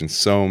situation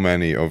so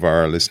many of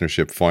our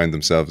listenership find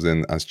themselves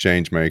in as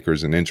change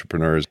makers and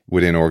entrepreneurs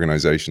within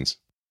organizations.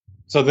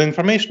 So the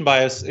information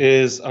bias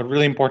is a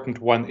really important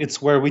one.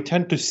 It's where we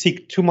tend to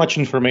seek too much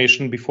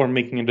information before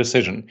making a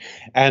decision.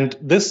 And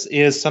this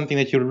is something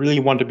that you really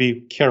want to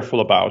be careful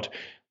about.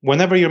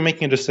 Whenever you're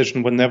making a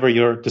decision, whenever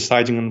you're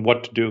deciding on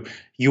what to do,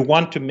 you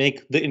want to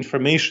make the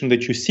information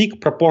that you seek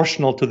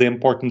proportional to the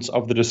importance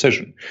of the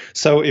decision.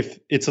 So if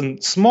it's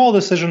a small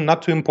decision,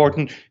 not too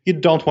important, you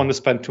don't want to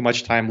spend too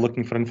much time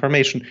looking for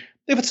information.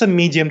 If it's a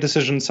medium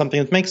decision,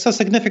 something that makes a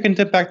significant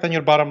impact on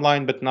your bottom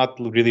line, but not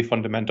really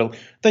fundamental,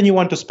 then you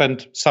want to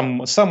spend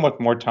somewhat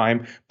more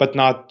time, but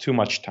not too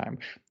much time.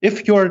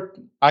 If you're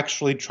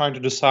actually trying to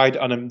decide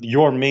on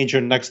your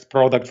major next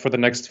product for the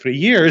next 3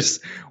 years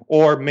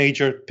or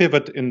major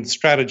pivot in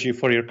strategy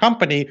for your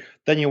company,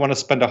 then you want to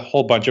spend a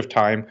whole bunch of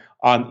time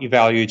on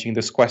evaluating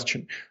this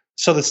question.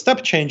 So the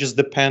step changes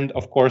depend,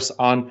 of course,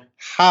 on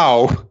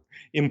how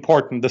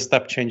important the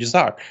step changes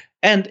are.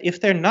 And if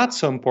they're not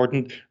so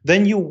important,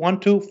 then you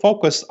want to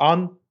focus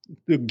on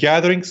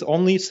gathering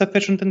only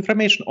sufficient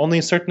information, only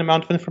a certain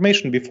amount of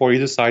information before you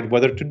decide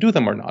whether to do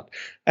them or not.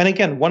 And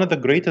again, one of the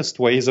greatest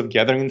ways of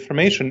gathering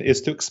information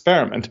is to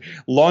experiment.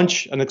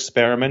 Launch an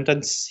experiment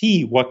and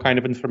see what kind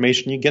of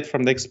information you get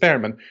from the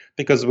experiment.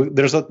 Because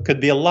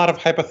could be a lot of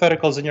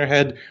hypotheticals in your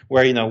head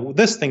where,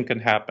 this thing can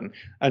happen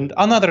and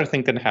another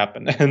thing can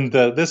happen. And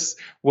this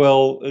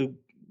will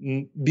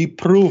be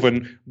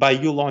proven by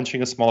you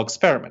launching a small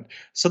experiment.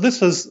 So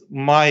this is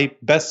my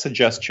best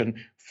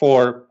suggestion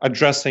for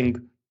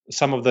addressing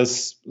some of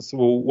this,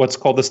 what's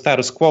called the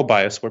status quo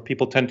bias, where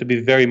people tend to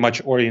be very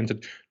much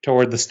oriented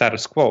toward the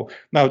status quo.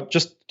 Now,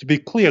 just to be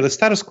clear, the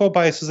status quo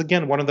bias is,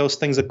 again, one of those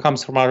things that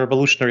comes from our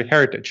evolutionary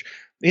heritage.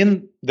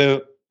 In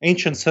the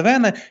ancient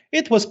savannah,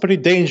 it was pretty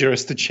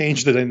dangerous to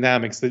change the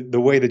dynamics, the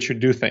way that you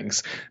do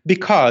things.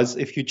 Because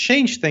if you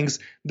change things,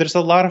 there's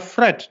a lot of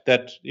threat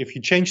that if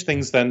you change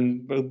things,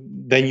 then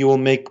you will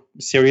make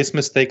serious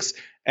mistakes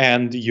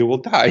and you will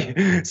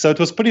die. So it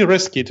was pretty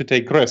risky to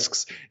take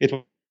risks. It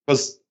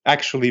was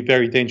actually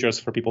very dangerous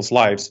for people's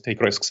lives to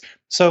take risks.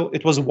 So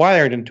it was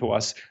wired into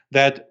us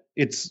that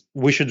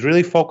we should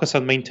really focus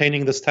on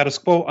maintaining the status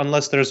quo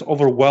unless there's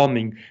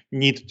overwhelming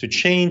need to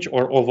change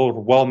or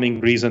overwhelming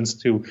reasons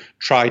to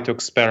try to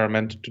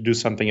experiment, to do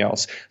something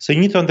else. So you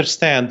need to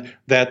understand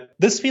that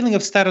this feeling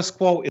of status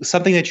quo is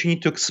something that you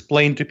need to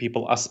explain to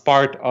people as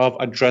part of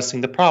addressing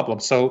the problem.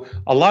 So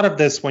a lot of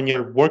this, when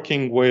you're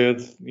working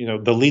with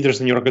the leaders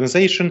in your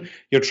organization,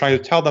 you're trying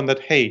to tell them that,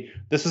 hey,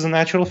 this is a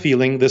natural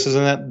feeling, this is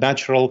a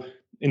natural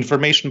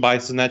information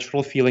bias, is a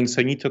natural feeling, so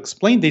you need to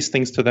explain these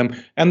things to them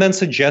and then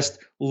suggest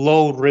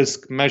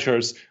low-risk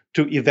measures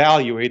to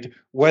evaluate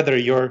whether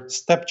your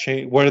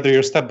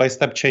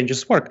step-by-step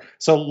changes work.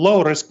 So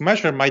low-risk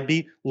measure might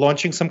be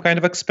launching some kind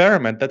of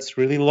experiment that's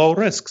really low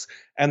risks.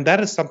 And that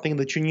is something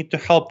that you need to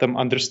help them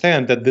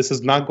understand, that this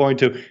is not going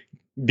to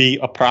be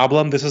a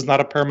problem. This is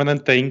not a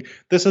permanent thing.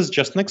 This is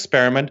just an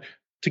experiment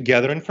to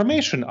gather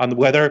information on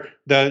whether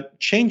the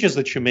changes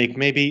that you make,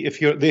 maybe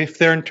if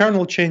they're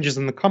internal changes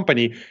in the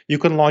company, you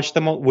can launch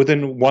them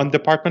within one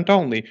department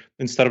only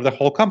instead of the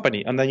whole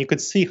company. And then you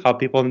could see how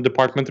people in the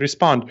department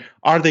respond.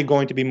 Are they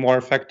going to be more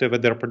effective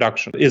at their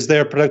production? Is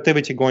their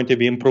productivity going to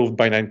be improved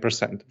by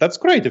 9%? That's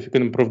great if you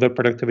can improve their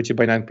productivity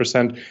by 9%.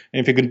 And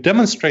if you can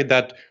demonstrate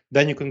that,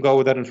 then you can go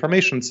with that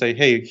information and say,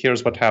 hey,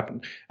 here's what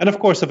happened. And of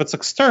course, if it's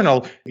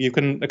external, you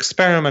can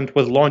experiment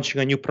with launching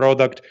a new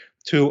product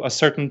to a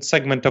certain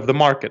segment of the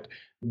market.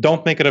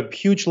 Don't make it a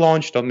huge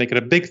launch, don't make it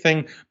a big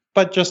thing,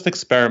 but just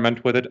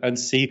experiment with it and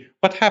see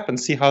what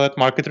happens, see how that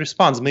market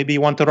responds. Maybe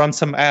you want to run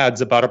some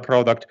ads about a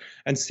product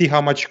and see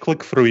how much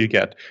click-through you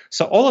get.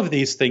 So all of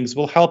these things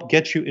will help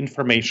get you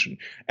information.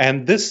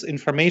 And this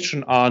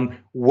information on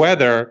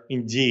whether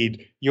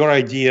indeed your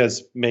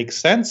ideas make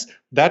sense,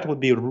 that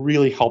would be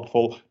really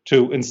helpful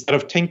to, instead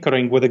of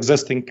tinkering with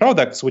existing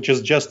products, which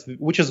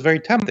is very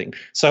tempting.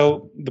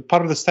 So the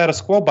part of the status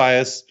quo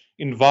bias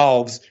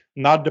involves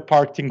not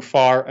departing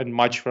far and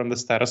much from the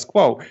status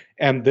quo.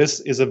 And this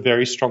is a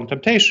very strong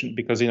temptation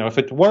because, if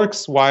it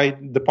works, why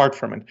depart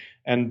from it?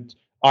 And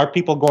are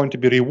people going to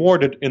be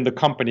rewarded in the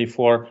company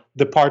for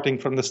departing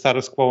from the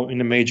status quo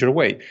in a major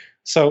way?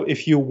 So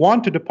if you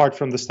want to depart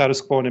from the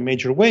status quo in a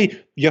major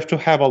way, you have to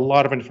have a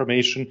lot of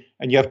information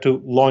and you have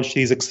to launch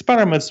these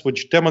experiments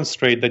which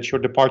demonstrate that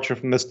your departure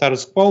from the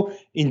status quo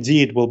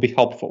indeed will be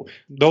helpful.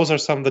 Those are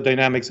some of the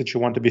dynamics that you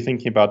want to be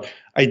thinking about.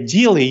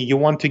 Ideally, you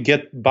want to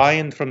get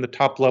buy-in from the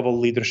top level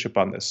leadership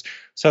on this.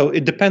 So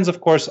it depends, of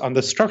course, on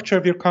the structure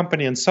of your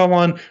company and so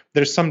on.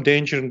 There's some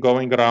danger in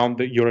going around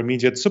your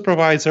immediate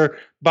supervisor,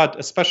 but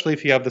especially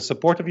if you have the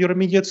support of your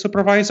immediate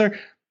supervisor,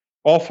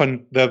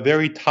 often the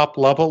very top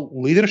level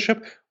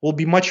leadership will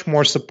be much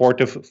more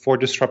supportive for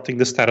disrupting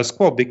the status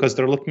quo because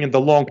they're looking at the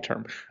long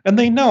term. And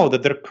they know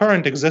that their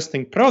current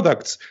existing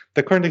products,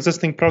 the current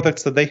existing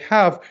products that they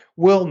have,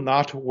 will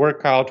not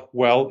work out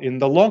well in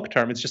the long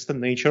term. It's just the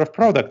nature of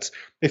products.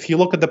 If you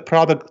look at the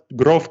product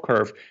growth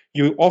curve,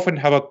 you often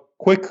have a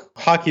quick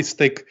hockey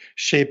stick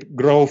shape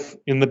growth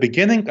in the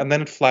beginning, and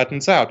then it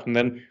flattens out, and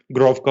then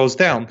growth goes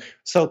down.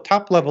 So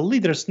top level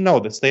leaders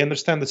know this. They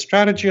understand the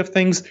strategy of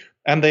things,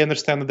 and they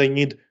understand that they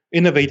need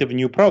innovative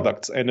new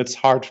products, and it's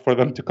hard for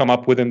them to come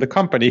up within the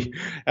company.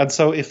 And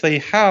so if they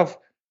have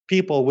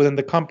people within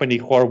the company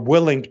who are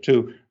willing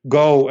to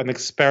go and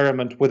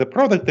experiment with a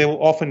product, they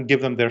will often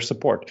give them their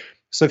support.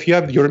 So if you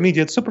have your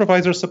immediate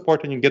supervisor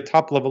support and you get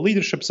top level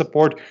leadership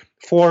support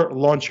for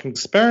launching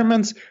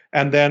experiments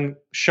and then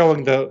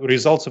showing the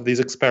results of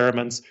these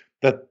experiments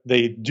that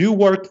they do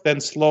work,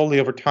 then slowly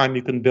over time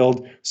you can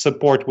build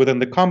support within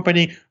the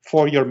company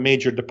for your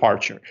major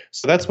departure.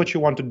 So that's what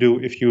you want to do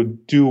if you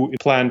do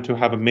plan to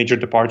have a major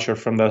departure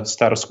from the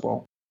status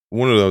quo.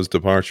 One of those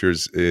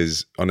departures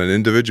is on an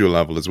individual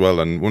level as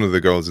well. And one of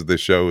the goals of this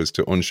show is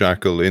to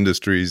unshackle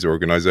industries,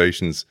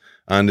 organizations,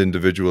 and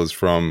individuals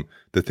from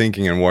the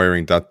thinking and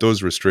wiring that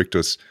does restrict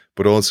us,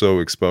 but also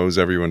expose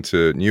everyone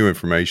to new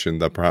information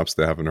that perhaps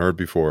they haven't heard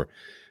before.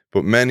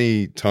 But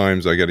many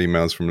times I get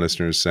emails from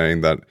listeners saying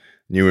that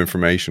new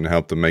information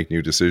helped them make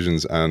new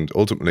decisions and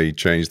ultimately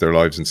change their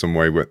lives in some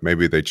way.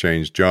 Maybe they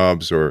changed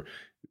jobs or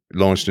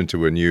launched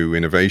into a new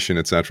innovation,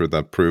 etc.,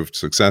 that proved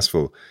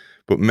successful.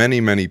 But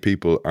many, many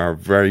people are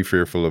very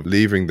fearful of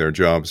leaving their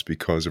jobs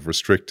because of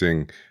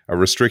a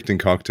restricting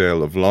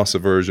cocktail of loss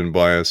aversion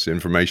bias,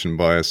 information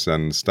bias,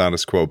 and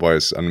status quo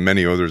bias, and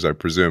many others, I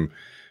presume.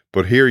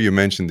 But here you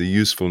mentioned the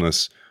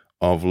usefulness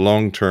of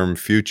long-term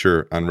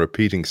future and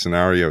repeating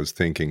scenarios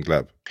thinking,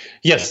 Gleb.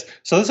 Yes.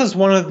 So this is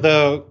one of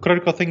the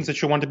critical things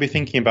that you want to be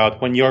thinking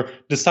about when you're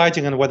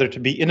deciding on whether to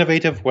be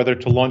innovative, whether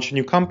to launch a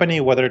new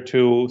company, whether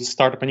to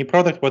start up a new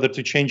product, whether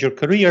to change your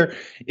career,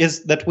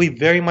 is that we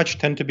very much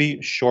tend to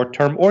be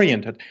short-term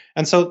oriented.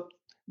 And so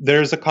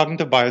there's a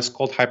cognitive bias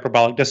called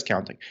hyperbolic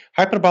discounting.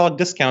 Hyperbolic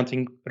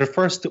discounting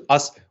refers to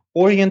us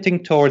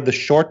orienting toward the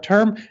short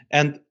term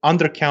and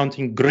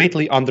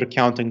greatly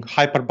undercounting,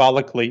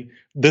 hyperbolically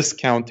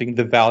discounting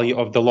the value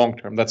of the long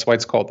term. That's why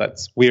it's called that.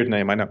 It's a weird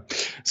name, I know.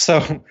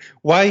 So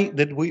why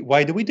do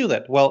we do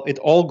that? Well, it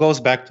all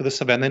goes back to the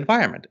savanna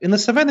environment. In the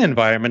savanna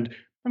environment,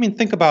 I mean,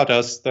 think about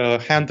us,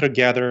 the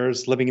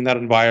hunter-gatherers living in that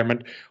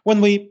environment.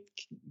 When we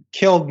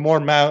killed more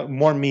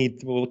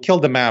meat,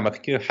 killed the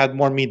mammoth, had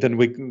more meat than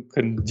we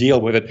could deal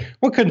with it.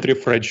 We couldn't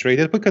refrigerate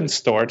it. We couldn't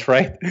store it,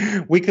 right?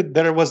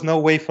 There was no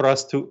way for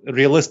us to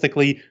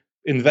realistically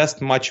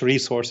invest much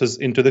resources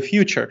into the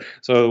future.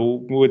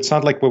 So it's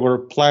not like we were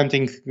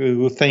planting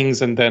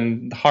things and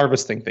then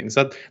harvesting things.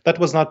 That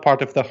was not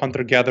part of the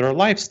hunter-gatherer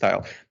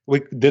lifestyle.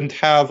 We didn't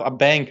have a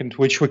bank into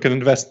which we could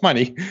invest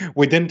money.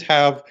 We didn't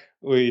have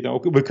we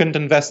couldn't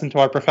invest into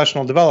our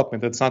professional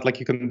development. It's not like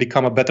you can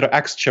become a better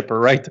axe chipper,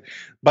 right?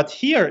 But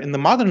here in the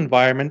modern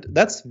environment,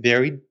 that's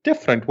very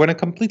different. We're in a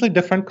completely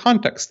different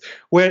context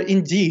where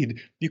indeed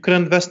you can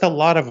invest a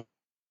lot of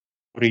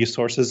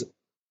resources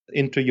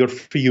into your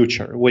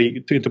future,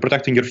 into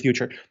protecting your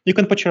future. You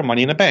can put your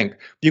money in a bank.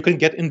 You can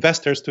get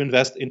investors to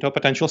invest into a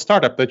potential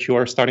startup that you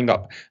are starting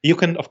up. You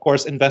can, of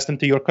course, invest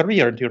into your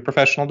career, into your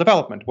professional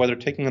development, whether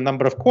taking a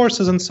number of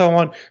courses and so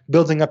on,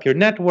 building up your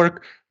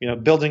network,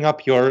 building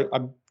up your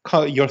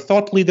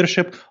thought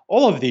leadership.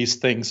 All of these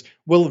things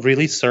will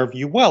really serve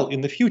you well in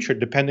the future,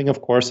 depending,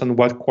 of course, on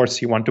what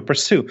course you want to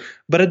pursue.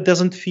 But it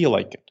doesn't feel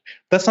like it.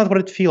 That's not what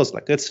it feels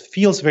like. It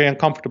feels very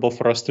uncomfortable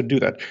for us to do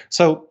that.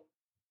 So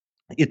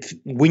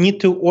we need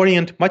to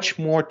orient much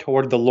more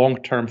toward the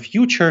long-term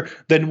future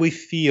than we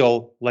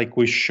feel like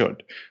we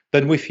should.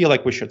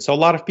 So a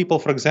lot of people,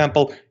 for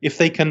example, if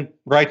they can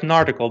write an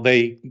article,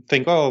 they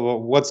think, oh,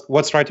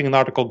 what's writing an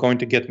article going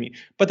to get me?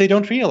 But they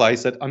don't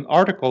realize that an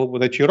article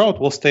that you wrote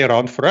will stay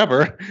around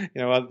forever,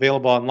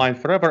 available online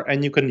forever,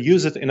 and you can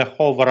use it in a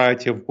whole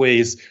variety of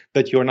ways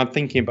that you're not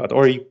thinking about,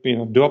 or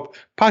do a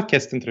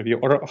podcast interview,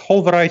 or a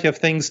whole variety of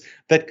things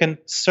that can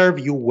serve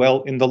you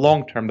well in the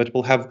long term, that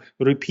will have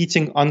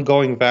repeating,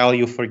 ongoing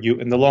value for you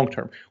in the long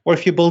term. Or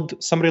if you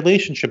build some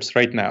relationships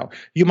right now,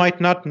 you might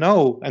not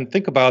know and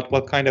think about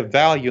what kind of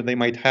value they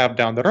might have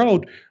down the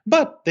road,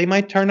 but they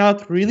might turn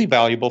out really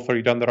valuable for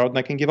you down the road. And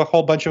I can give a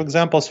whole bunch of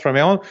examples from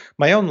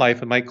my own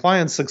life and my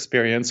clients'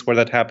 experience where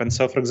that happened.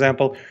 So, for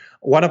example,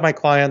 one of my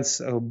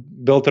clients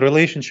built a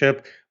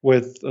relationship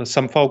with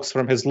some folks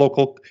from his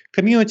local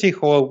community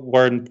who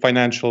were in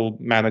financial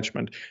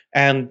management.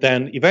 And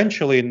then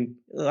eventually,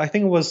 I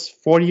think it was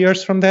 4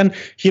 years from then,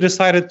 he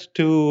decided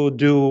to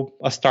do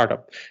a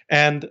startup.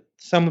 And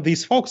some of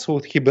these folks who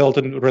he built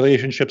in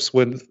relationships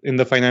with in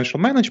the financial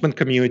management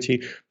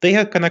community, they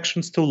had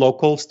connections to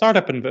local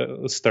startup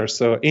investors,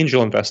 so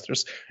angel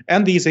investors.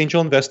 And these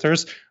angel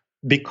investors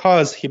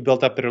because he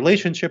built up the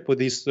relationship with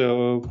these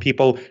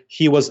people,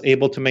 he was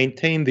able to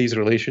maintain these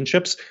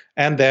relationships,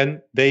 and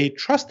then they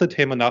trusted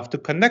him enough to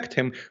connect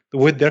him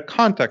with their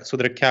contacts,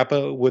 with their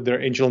capital, with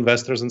their angel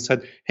investors, and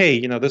said, "Hey,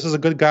 this is a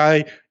good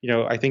guy.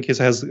 I think he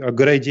has a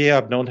good idea.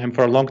 I've known him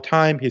for a long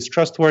time. He's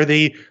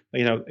trustworthy.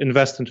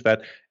 Invest into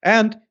that."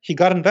 And he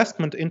got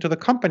investment into the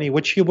company,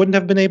 which he wouldn't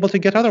have been able to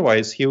get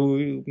otherwise.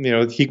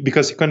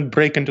 Because he couldn't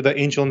break into the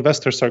angel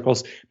investor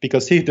circles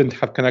because he didn't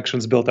have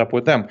connections built up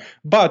with them.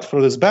 But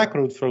through this back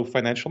route, through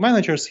financial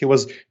managers, he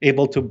was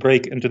able to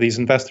break into these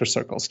investor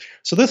circles.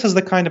 So this is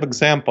the kind of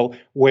example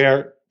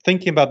where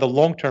thinking about the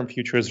long-term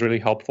future is really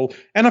helpful.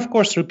 And of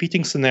course,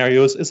 repeating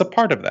scenarios is a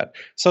part of that.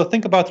 So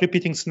think about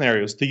repeating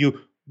scenarios. Do you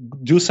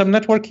do some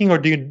networking or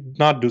do you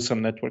not do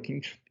some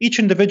networking? Each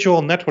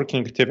individual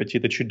networking activity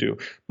that you do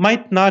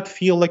might not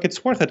feel like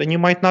it's worth it, and you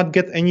might not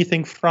get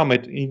anything from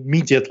it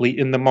immediately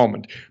in the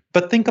moment.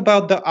 But think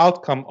about the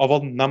outcome of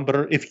a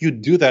number, if you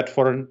do that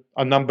for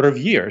a number of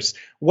years.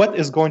 What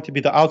is going to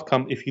be the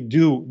outcome if you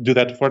do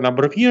that for a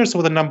number of years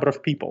with a number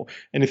of people?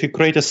 And if you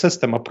create a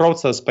system, a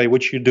process by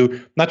which you do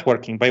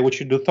networking, by which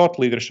you do thought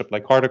leadership,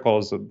 like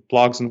articles,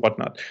 blogs, and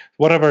whatnot,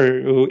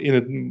 whatever,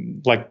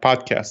 like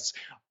podcasts.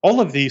 All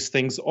of these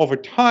things over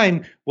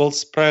time will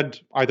spread,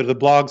 either the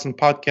blogs and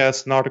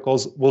podcasts and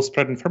articles will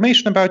spread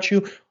information about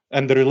you,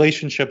 and the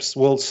relationships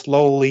will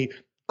slowly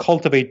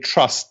cultivate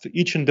trust.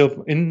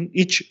 In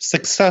each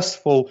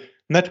successful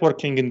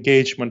networking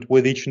engagement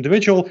with each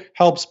individual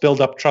helps build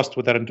up trust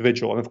with that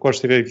individual. And of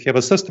course, if you have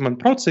a system and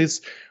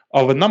process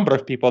of a number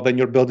of people, then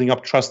you're building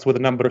up trust with a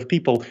number of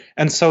people.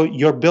 And so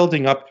you're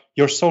building up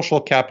your social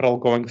capital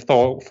going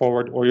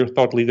forward, or your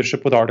thought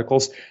leadership with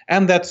articles.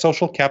 And that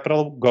social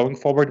capital going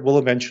forward will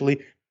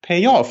eventually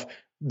pay off,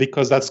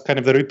 because that's kind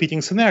of the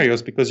repeating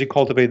scenarios, because you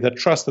cultivate that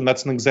trust. And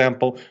that's an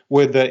example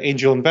with the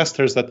angel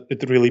investors that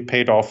it really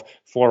paid off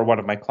for one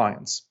of my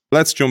clients.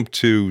 Let's jump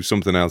to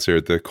something else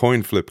here, the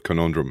coin flip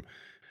conundrum.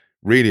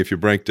 Really, if you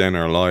break down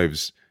our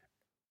lives,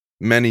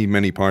 many,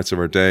 many parts of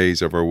our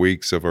days, of our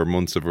weeks, of our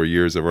months, of our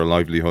years, of our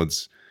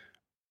livelihoods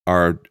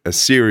are a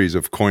series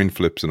of coin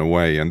flips in a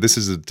way. And this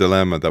is a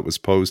dilemma that was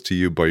posed to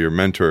you by your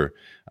mentor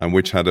and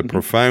which had a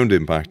profound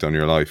impact on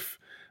your life.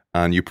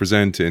 And you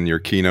present in your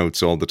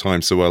keynotes all the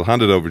time. So I'll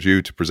hand it over to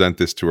you to present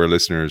this to our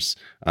listeners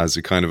as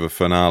a kind of a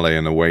finale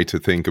and a way to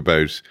think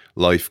about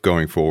life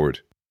going forward.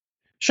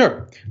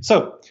 Sure.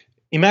 So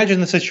imagine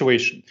the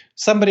situation.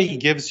 Somebody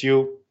gives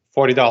you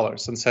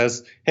 $40 and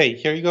says, "Hey,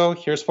 here you go.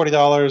 Here's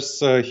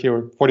 $40.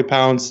 Here, 40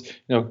 pounds.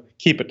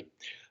 Keep it."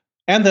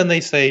 And then they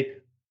say,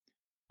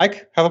 "I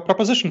have a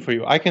proposition for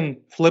you. I can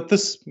flip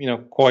this,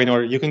 coin,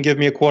 or you can give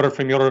me a quarter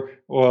from your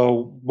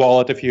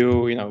wallet if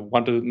you,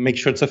 want to make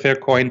sure it's a fair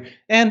coin.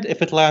 And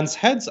if it lands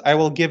heads, I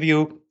will give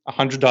you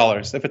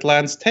 $100. If it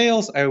lands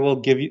tails, I will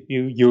give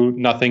you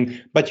nothing.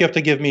 But you have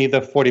to give me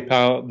the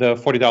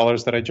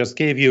 $40 that I just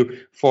gave you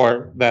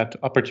for that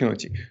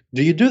opportunity."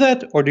 Do you do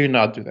that or do you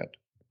not do that?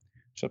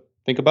 So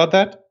think about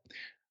that.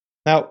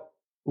 Now,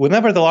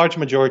 whenever the large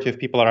majority of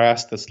people are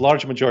asked this,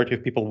 large majority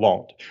of people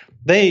won't.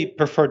 They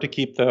prefer to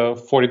keep the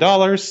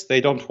 $40. They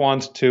don't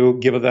want to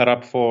give that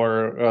up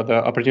for the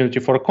opportunity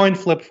for a coin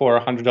flip for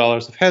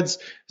 $100 of heads,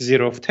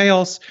 0 of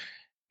tails.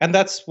 And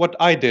that's what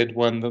I did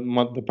when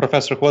the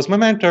professor who was my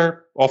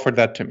mentor offered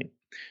that to me.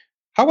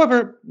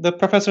 However, the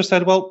professor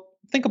said, well,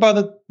 think about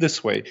it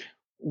this way.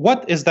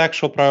 What is the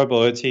actual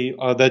probability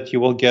that you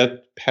will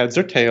get heads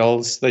or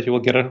tails, that you will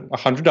get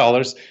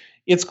 $100?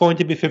 It's going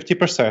to be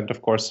 50%,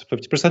 of course.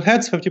 50%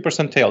 heads,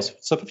 50% tails.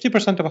 So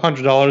 50% of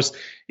 $100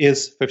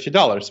 is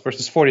 $50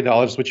 versus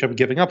 $40, which I'm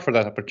giving up for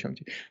that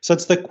opportunity. So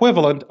it's the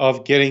equivalent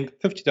of getting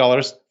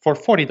 $50 for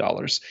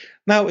 $40.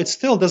 Now, it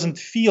still doesn't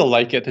feel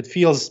like it. It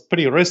feels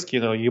pretty risky.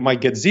 You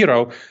might get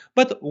 0.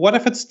 But what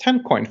if it's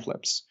 10 coin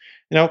flips?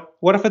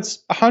 What if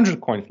it's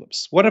 100 coin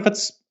flips? What if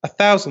it's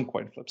 1,000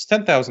 coin flips,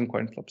 10,000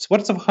 coin flips? What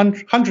if it's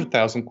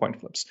 100,000 coin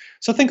flips?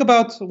 So think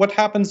about what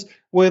happens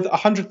with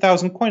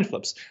 100,000 coin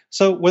flips.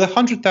 So with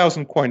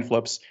 100,000 coin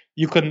flips,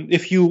 you can,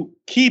 if you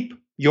keep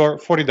your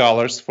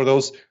 $40 for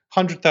those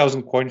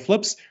 100,000 coin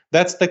flips,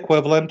 that's the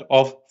equivalent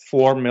of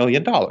 $4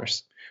 million.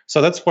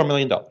 So that's $4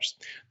 million.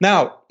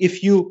 Now,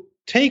 if you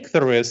take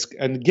the risk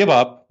and give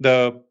up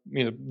the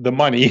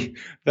money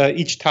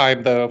each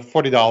time, the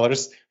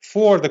 $40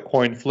 for the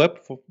coin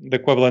flip, the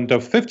equivalent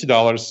of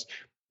 $50,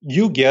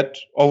 you get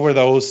over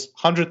those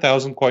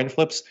 100,000 coin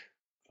flips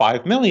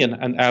 5 million,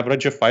 an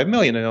average of 5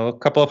 million, a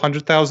couple of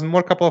 100,000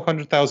 more, couple of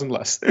 100,000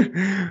 less.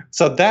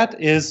 So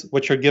that is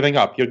what you're giving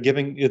up.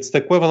 It's the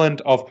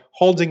equivalent of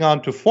holding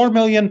on to 4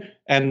 million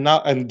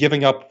and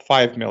giving up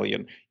 5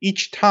 million.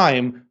 Each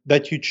time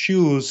that you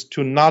choose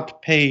to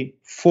not pay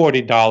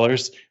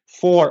 $40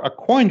 for a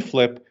coin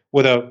flip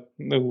with a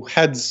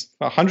heads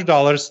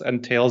 $100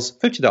 and tails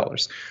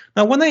 $50.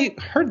 Now, when I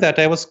heard that,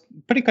 I was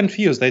pretty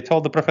confused. I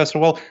told the professor,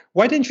 well,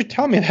 why didn't you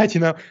tell me that?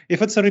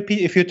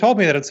 If you told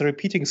me that it's a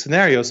repeating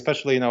scenario,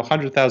 especially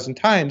 100,000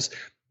 times,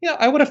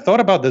 I would have thought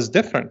about this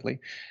differently.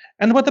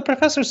 And what the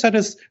professor said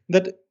is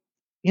that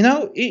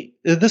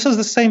this is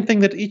the same thing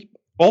that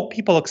all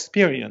people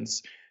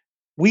experience.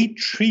 we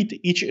treat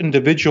each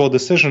individual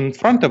decision in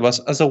front of us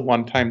as a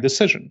one-time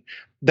decision.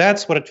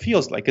 That's what it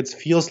feels like. It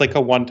feels like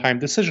a one-time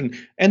decision,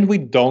 and we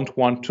don't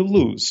want to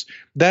lose.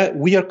 That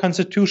we are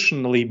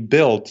constitutionally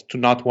built to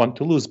not want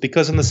to lose,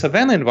 because in the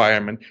savannah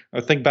environment,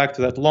 I think back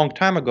to that long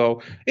time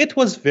ago, it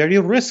was very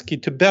risky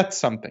to bet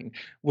something.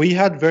 We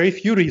had very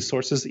few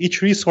resources.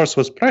 Each resource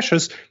was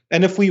precious,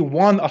 and if we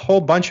won a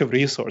whole bunch of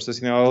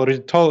resources, I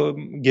already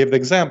gave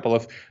the example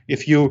of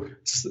if you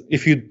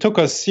took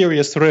a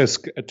serious risk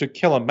to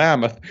kill a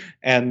mammoth,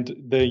 and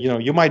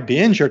you might be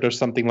injured or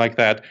something like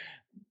that.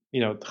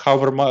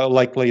 However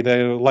likely the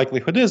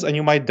likelihood is, and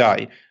you might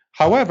die.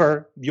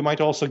 However, you might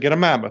also get a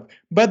mammoth.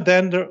 But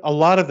then a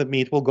lot of the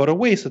meat will go to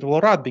waste. It will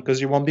rot because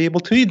you won't be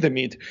able to eat the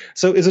meat.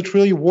 So is it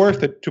really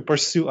worth it to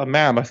pursue a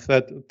mammoth,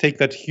 take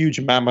that huge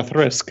mammoth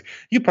risk?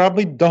 You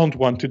probably don't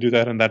want to do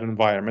that in that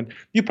environment.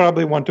 You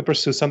probably want to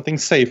pursue something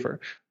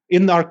safer.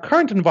 In our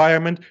current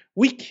environment,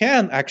 we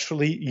can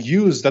actually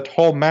use that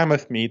whole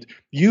mammoth meat,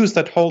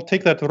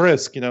 take that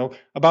risk.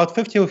 About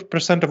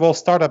 50% of all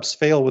startups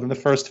fail within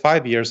the first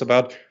 5 years.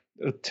 About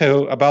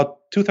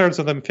 2/3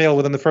 of them fail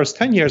within the first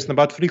 10 years, and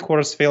about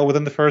 3/4 fail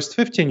within the first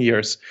 15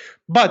 years.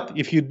 But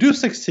if you do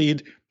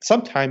succeed,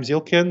 sometimes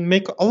you can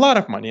make a lot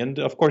of money. And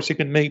of course, you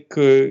can make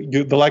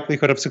the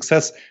likelihood of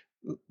success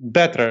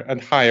better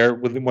and higher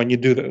when you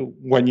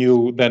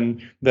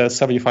the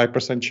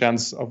 75%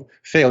 chance of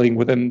failing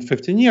within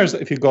 15 years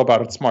if you go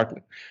about it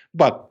smartly.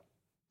 But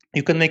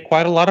you can make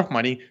quite a lot of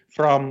money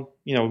from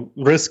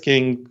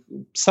risking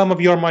some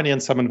of your money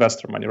and some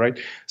investor money, right?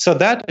 So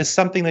that is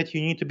something that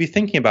you need to be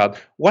thinking about.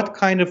 What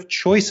kind of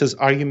choices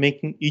are you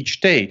making each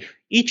day?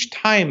 Each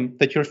time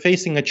that you're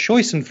facing a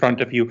choice in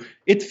front of you,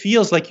 it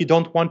feels like you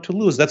don't want to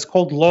lose. That's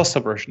called loss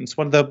aversion. It's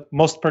one of the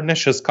most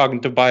pernicious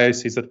cognitive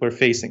biases that we're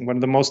facing, one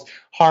of the most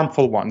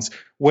harmful ones,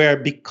 where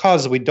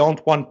because we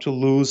don't want to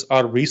lose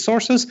our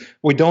resources,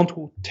 we don't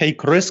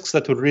take risks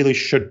that we really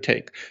should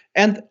take.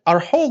 And our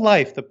whole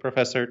life, the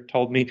professor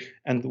told me,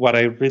 and what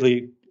I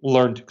really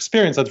learned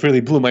experience that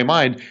really blew my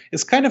mind,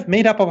 is kind of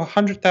made up of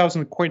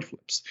 100,000 coin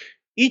flips.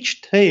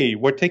 Each day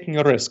we're taking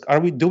a risk.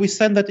 Do we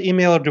send that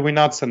email or do we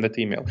not send that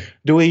email?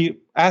 Do we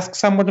ask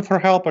someone for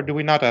help or do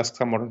we not ask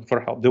someone for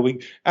help? Do we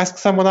ask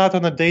someone out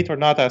on a date or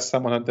not ask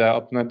someone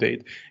out on a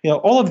date?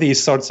 All of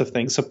these sorts of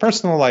things. So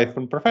personal life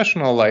and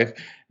professional life.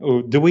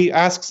 Do we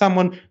ask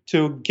someone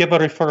to give a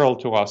referral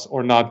to us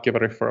or not give a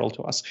referral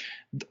to us?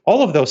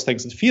 All of those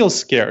things, it feels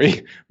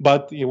scary,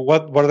 but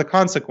what are the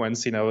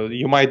consequences?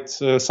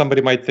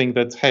 Somebody might think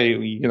that, hey,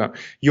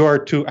 you are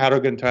too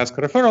arrogant to ask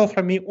a referral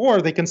from me,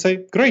 or they can say,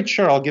 great,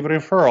 sure, I'll give a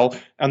referral,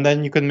 and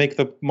then you can make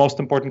the most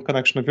important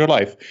connection of your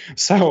life.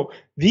 So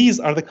these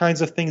are the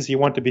kinds of things you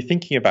want to be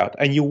thinking about,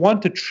 and you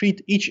want to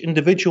treat each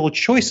individual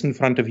choice in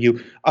front of you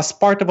as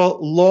part of a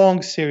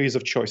long series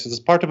of choices, as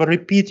part of a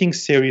repeating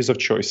series of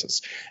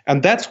choices.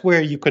 And that's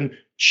where you can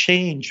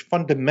change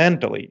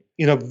fundamentally,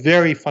 in a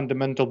very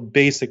fundamental,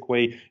 basic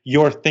way,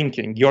 your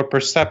thinking, your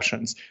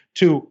perceptions,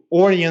 to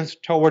orient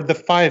toward the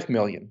 5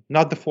 million,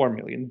 not the 4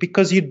 million,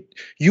 because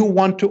you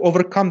want to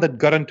overcome that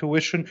gut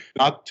intuition,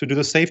 not to do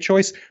the safe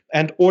choice,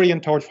 and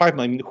orient toward 5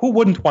 million. Who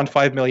wouldn't want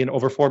 5 million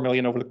over 4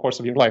 million over the course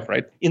of your life,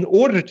 right? In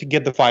order to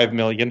get the 5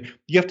 million,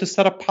 you have to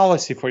set a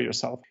policy for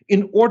yourself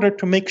in order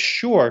to make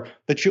sure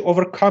that you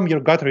overcome your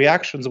gut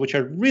reactions, which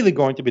are really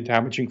going to be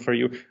damaging for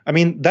you. I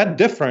mean, that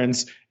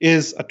difference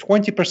is a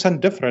 20%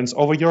 difference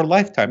over your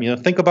lifetime.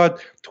 Think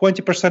about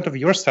 20% of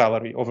your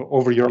salary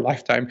over your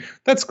lifetime.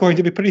 That's going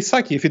to be pretty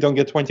sucky if you don't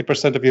get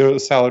 20% of your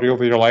salary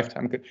over your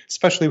lifetime,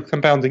 especially with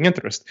compounding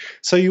interest.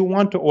 So you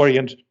want to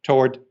orient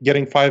toward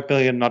getting 5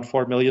 million, not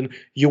 4 million.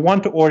 You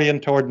want to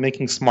orient toward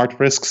making smart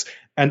risks,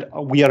 and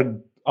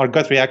our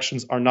gut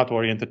reactions are not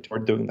oriented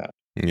toward doing that.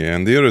 Yeah,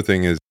 and the other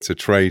thing is, it's a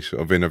trait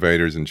of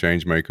innovators and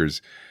change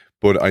makers.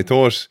 But I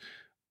thought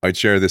I'd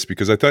share this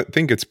because I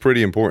think it's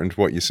pretty important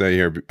what you say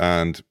here,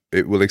 and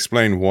it will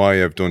explain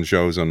why I've done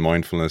shows on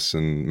mindfulness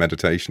and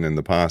meditation in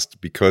the past,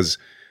 because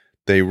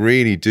they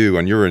really do,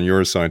 and you're a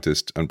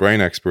neuroscientist, and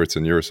brain experts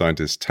and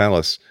neuroscientists tell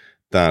us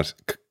that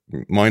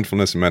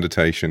mindfulness and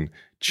meditation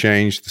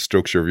change the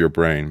structure of your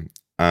brain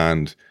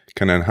and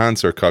can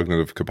enhance our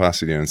cognitive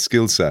capacity and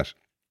skill set.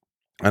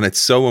 And it's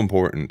so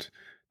important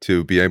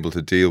to be able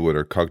to deal with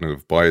our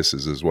cognitive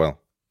biases as well.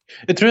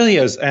 It really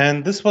is.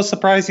 And this was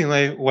surprising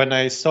when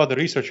I saw the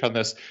research on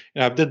this.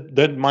 I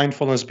did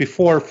mindfulness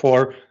before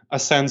for a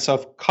sense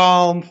of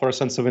calm, for a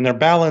sense of inner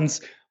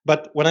balance.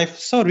 But when I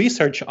saw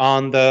research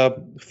on the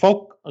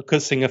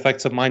focusing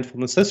effects of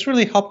mindfulness, this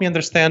really helped me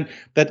understand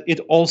that it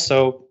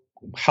also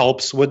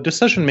helps with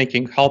decision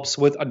making, helps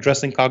with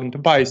addressing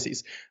cognitive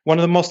biases. One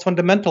of the most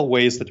fundamental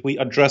ways that we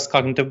address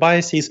cognitive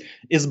biases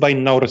is by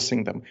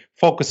noticing them,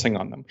 focusing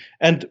on them.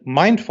 And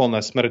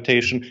mindfulness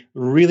meditation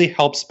really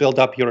helps build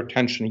up your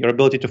attention, your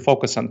ability to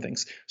focus on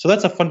things. So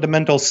that's a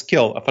fundamental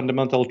skill, a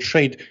fundamental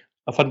trait,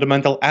 a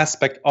fundamental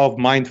aspect of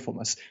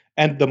mindfulness.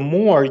 And the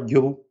more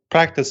you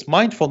practice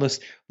mindfulness,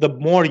 the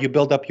more you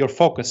build up your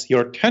focus,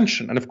 your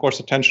attention. And of course,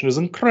 attention is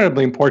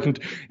incredibly important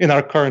in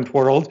our current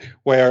world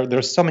where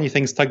there's so many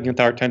things tugging at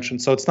our attention.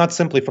 So it's not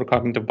simply for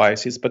cognitive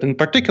biases, but in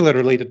particular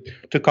related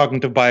to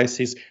cognitive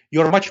biases,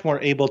 you're much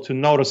more able to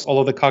notice all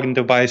of the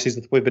cognitive biases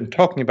that we've been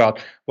talking about,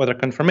 whether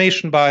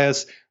confirmation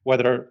bias,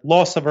 whether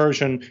loss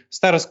aversion,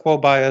 status quo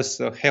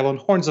bias, halo and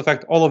horns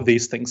effect, all of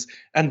these things.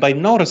 And by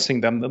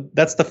noticing them,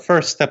 that's the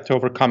first step to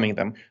overcoming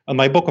them. And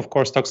my book, of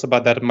course, talks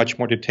about that in much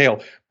more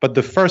detail. But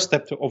the first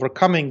step to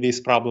overcoming these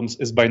problems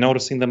is by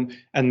noticing them,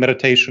 and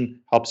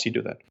meditation helps you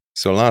do that.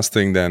 So last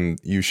thing then,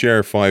 you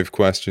share 5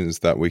 questions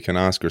that we can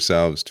ask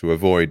ourselves to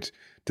avoid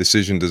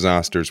decision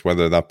disasters,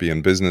 whether that be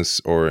in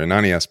business or in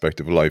any aspect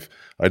of life.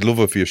 I'd love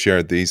if you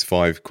shared these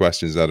 5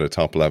 questions at a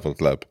top level,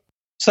 Gleb.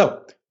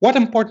 So, what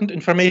important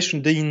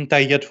information didn't I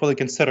yet fully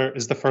consider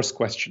is the first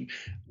question.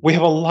 We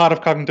have a lot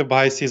of cognitive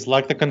biases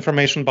like the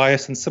confirmation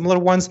bias and similar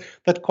ones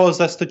that cause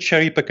us to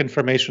cherry pick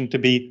information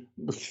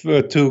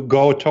to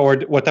go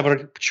toward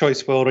whatever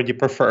choice we already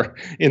prefer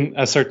in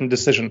a certain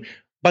decision.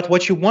 But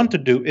what you want to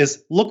do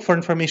is look for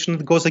information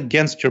that goes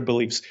against your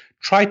beliefs.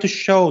 Try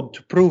to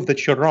prove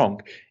that you're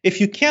wrong. If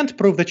you can't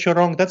prove that you're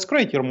wrong, that's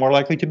great. You're more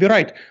likely to be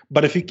right.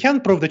 But if you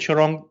can prove that you're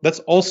wrong,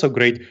 that's also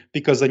great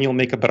because then you'll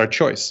make a better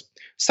choice.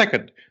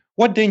 Second,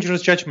 what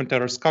dangerous judgment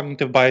errors,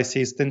 cognitive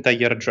biases didn't I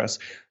yet address?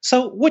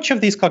 So which of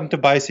these cognitive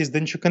biases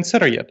didn't you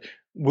consider yet?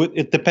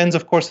 It depends,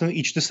 of course, on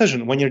each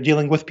decision. When you're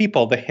dealing with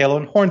people, the halo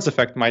and horns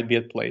effect might be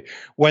at play.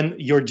 When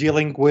you're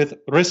dealing with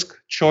risk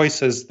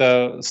choices,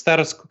 the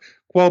status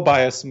quo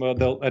bias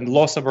and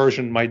loss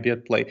aversion might be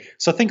at play.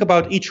 So think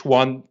about each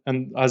one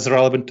and as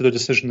relevant to the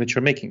decision that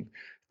you're making.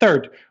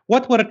 Third,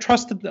 what would a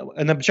trusted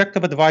and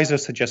objective advisor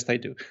suggest I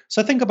do?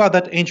 So think about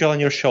that angel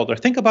on your shoulder.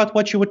 Think about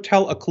what you would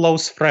tell a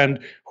close friend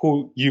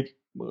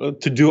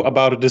to do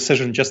about a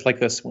decision just like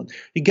this one.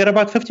 You get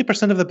about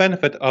 50% of the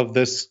benefit of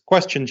this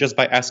question just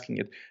by asking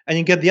it. And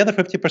you get the other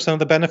 50% of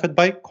the benefit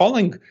by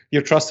calling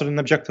your trusted and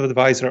objective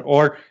advisor,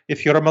 or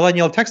if you're a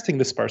millennial, texting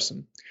this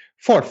person.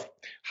 Fourth,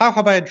 how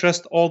have I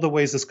addressed all the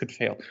ways this could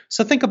fail?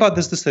 So think about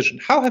this decision.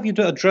 How have you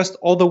addressed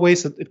all the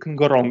ways that it can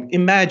go wrong?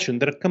 Imagine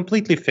that it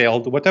completely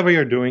failed. Whatever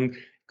you're doing,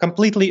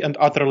 completely and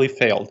utterly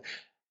failed.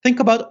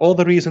 Think about all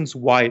the reasons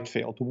why it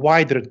failed.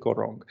 Why did it go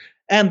wrong?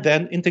 And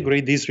then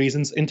integrate these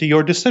reasons into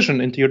your decision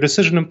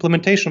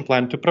implementation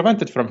plan to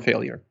prevent it from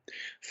failure.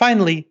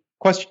 Finally,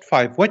 question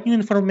 5, what new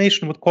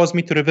information would cause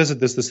me to revisit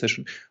this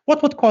decision?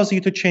 What would cause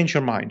you to change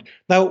your mind?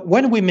 Now,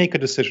 when we make a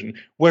decision,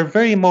 we're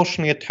very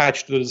emotionally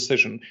attached to the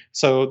decision.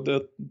 So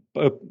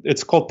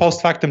it's called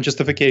post factum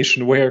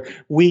justification, where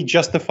we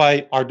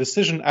justify our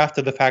decision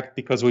after the fact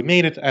because we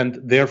made it, and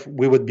therefore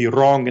we would be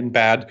wrong and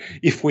bad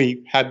if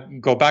we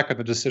had go back on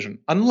the decision,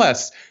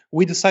 unless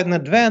we decide in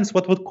advance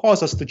what would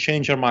cause us to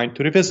change our mind,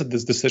 to revisit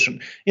this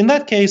decision. In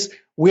that case,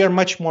 we are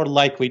much more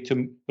likely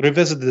to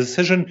revisit the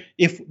decision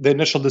if the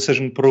initial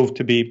decision proved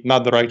to be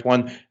not the right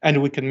one,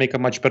 and we can make a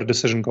much better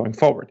decision going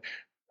forward.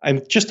 And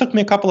it just took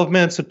me a couple of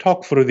minutes to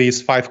talk through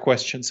these 5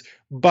 questions,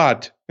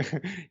 but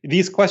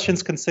these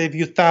questions can save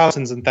you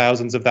thousands and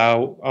thousands of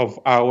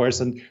hours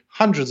and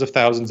hundreds of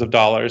thousands of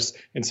dollars,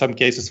 in some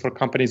cases for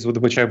companies with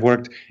which I've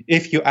worked,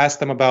 if you ask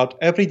them about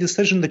every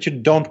decision that you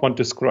don't want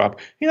to screw up.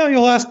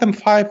 You'll ask them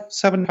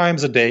 5-7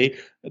 times a day.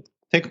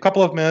 Take a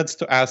couple of minutes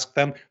to ask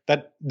them.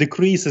 That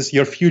decreases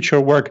your future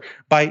work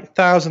by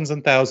thousands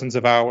and thousands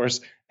of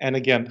hours, and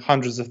again,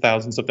 hundreds of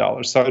thousands of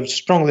dollars. So I would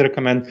strongly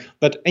recommend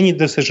that any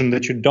decision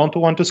that you don't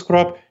want to screw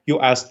up, you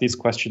ask these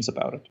questions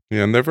about it.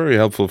 Yeah, and they're very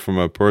helpful from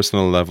a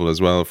personal level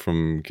as well,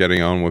 from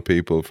getting on with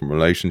people, from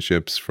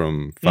relationships,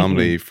 from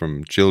family,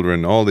 from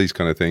children, all these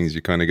kind of things.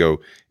 You kind of go,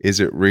 is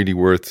it really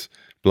worth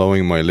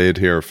blowing my lid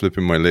here,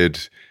 flipping my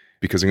lid,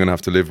 because I'm going to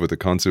have to live with the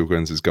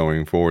consequences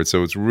going forward.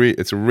 So it's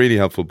a really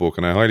helpful book,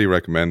 and I highly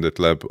recommend it,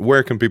 Gleb.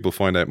 Where can people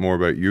find out more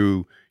about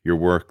you, your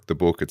work, the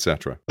book,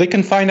 etc.? They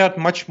can find out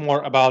much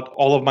more about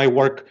all of my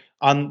work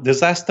on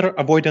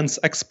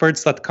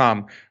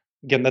disasteravoidanceexperts.com.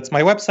 Again, that's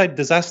my website,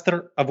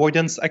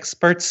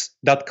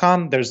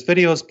 disasteravoidanceexperts.com. There's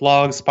videos,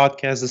 blogs,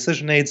 podcasts,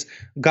 decision aids,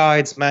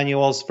 guides,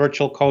 manuals,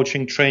 virtual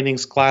coaching,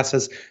 trainings,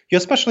 classes. You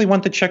especially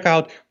want to check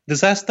out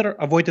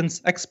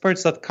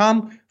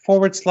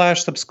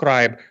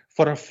disasteravoidanceexperts.com/subscribe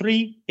for a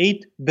free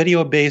 8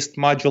 video-based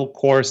module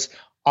course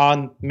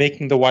on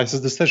making the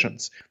wisest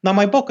decisions. Now,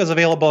 my book is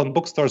available in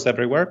bookstores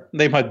everywhere.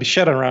 They might be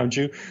shut around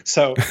you.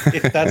 So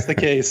if that's the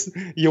case,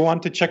 you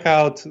want to check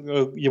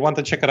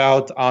it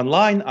out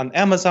online on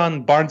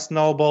Amazon, Barnes &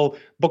 Noble,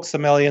 Books A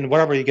Million,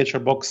 wherever you get your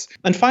books.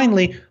 And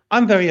finally,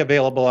 I'm very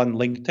available on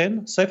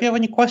LinkedIn. So if you have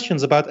any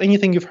questions about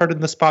anything you've heard in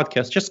this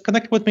podcast, just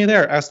connect with me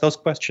there. Ask those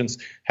questions.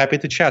 Happy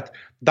to chat.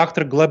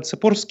 Dr. Gleb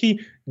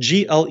Tsipursky,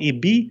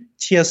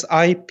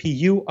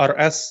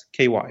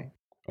 GlebTsipursky.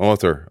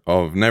 Author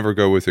of Never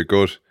Go With Your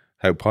Gut,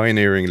 How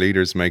Pioneering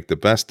Leaders Make the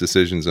Best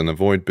Decisions and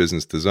Avoid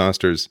Business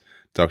Disasters,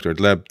 Dr.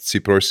 Gleb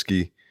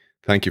Tsipursky,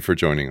 thank you for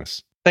joining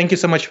us. Thank you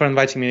so much for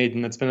inviting me,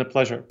 Aidan. It's been a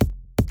pleasure.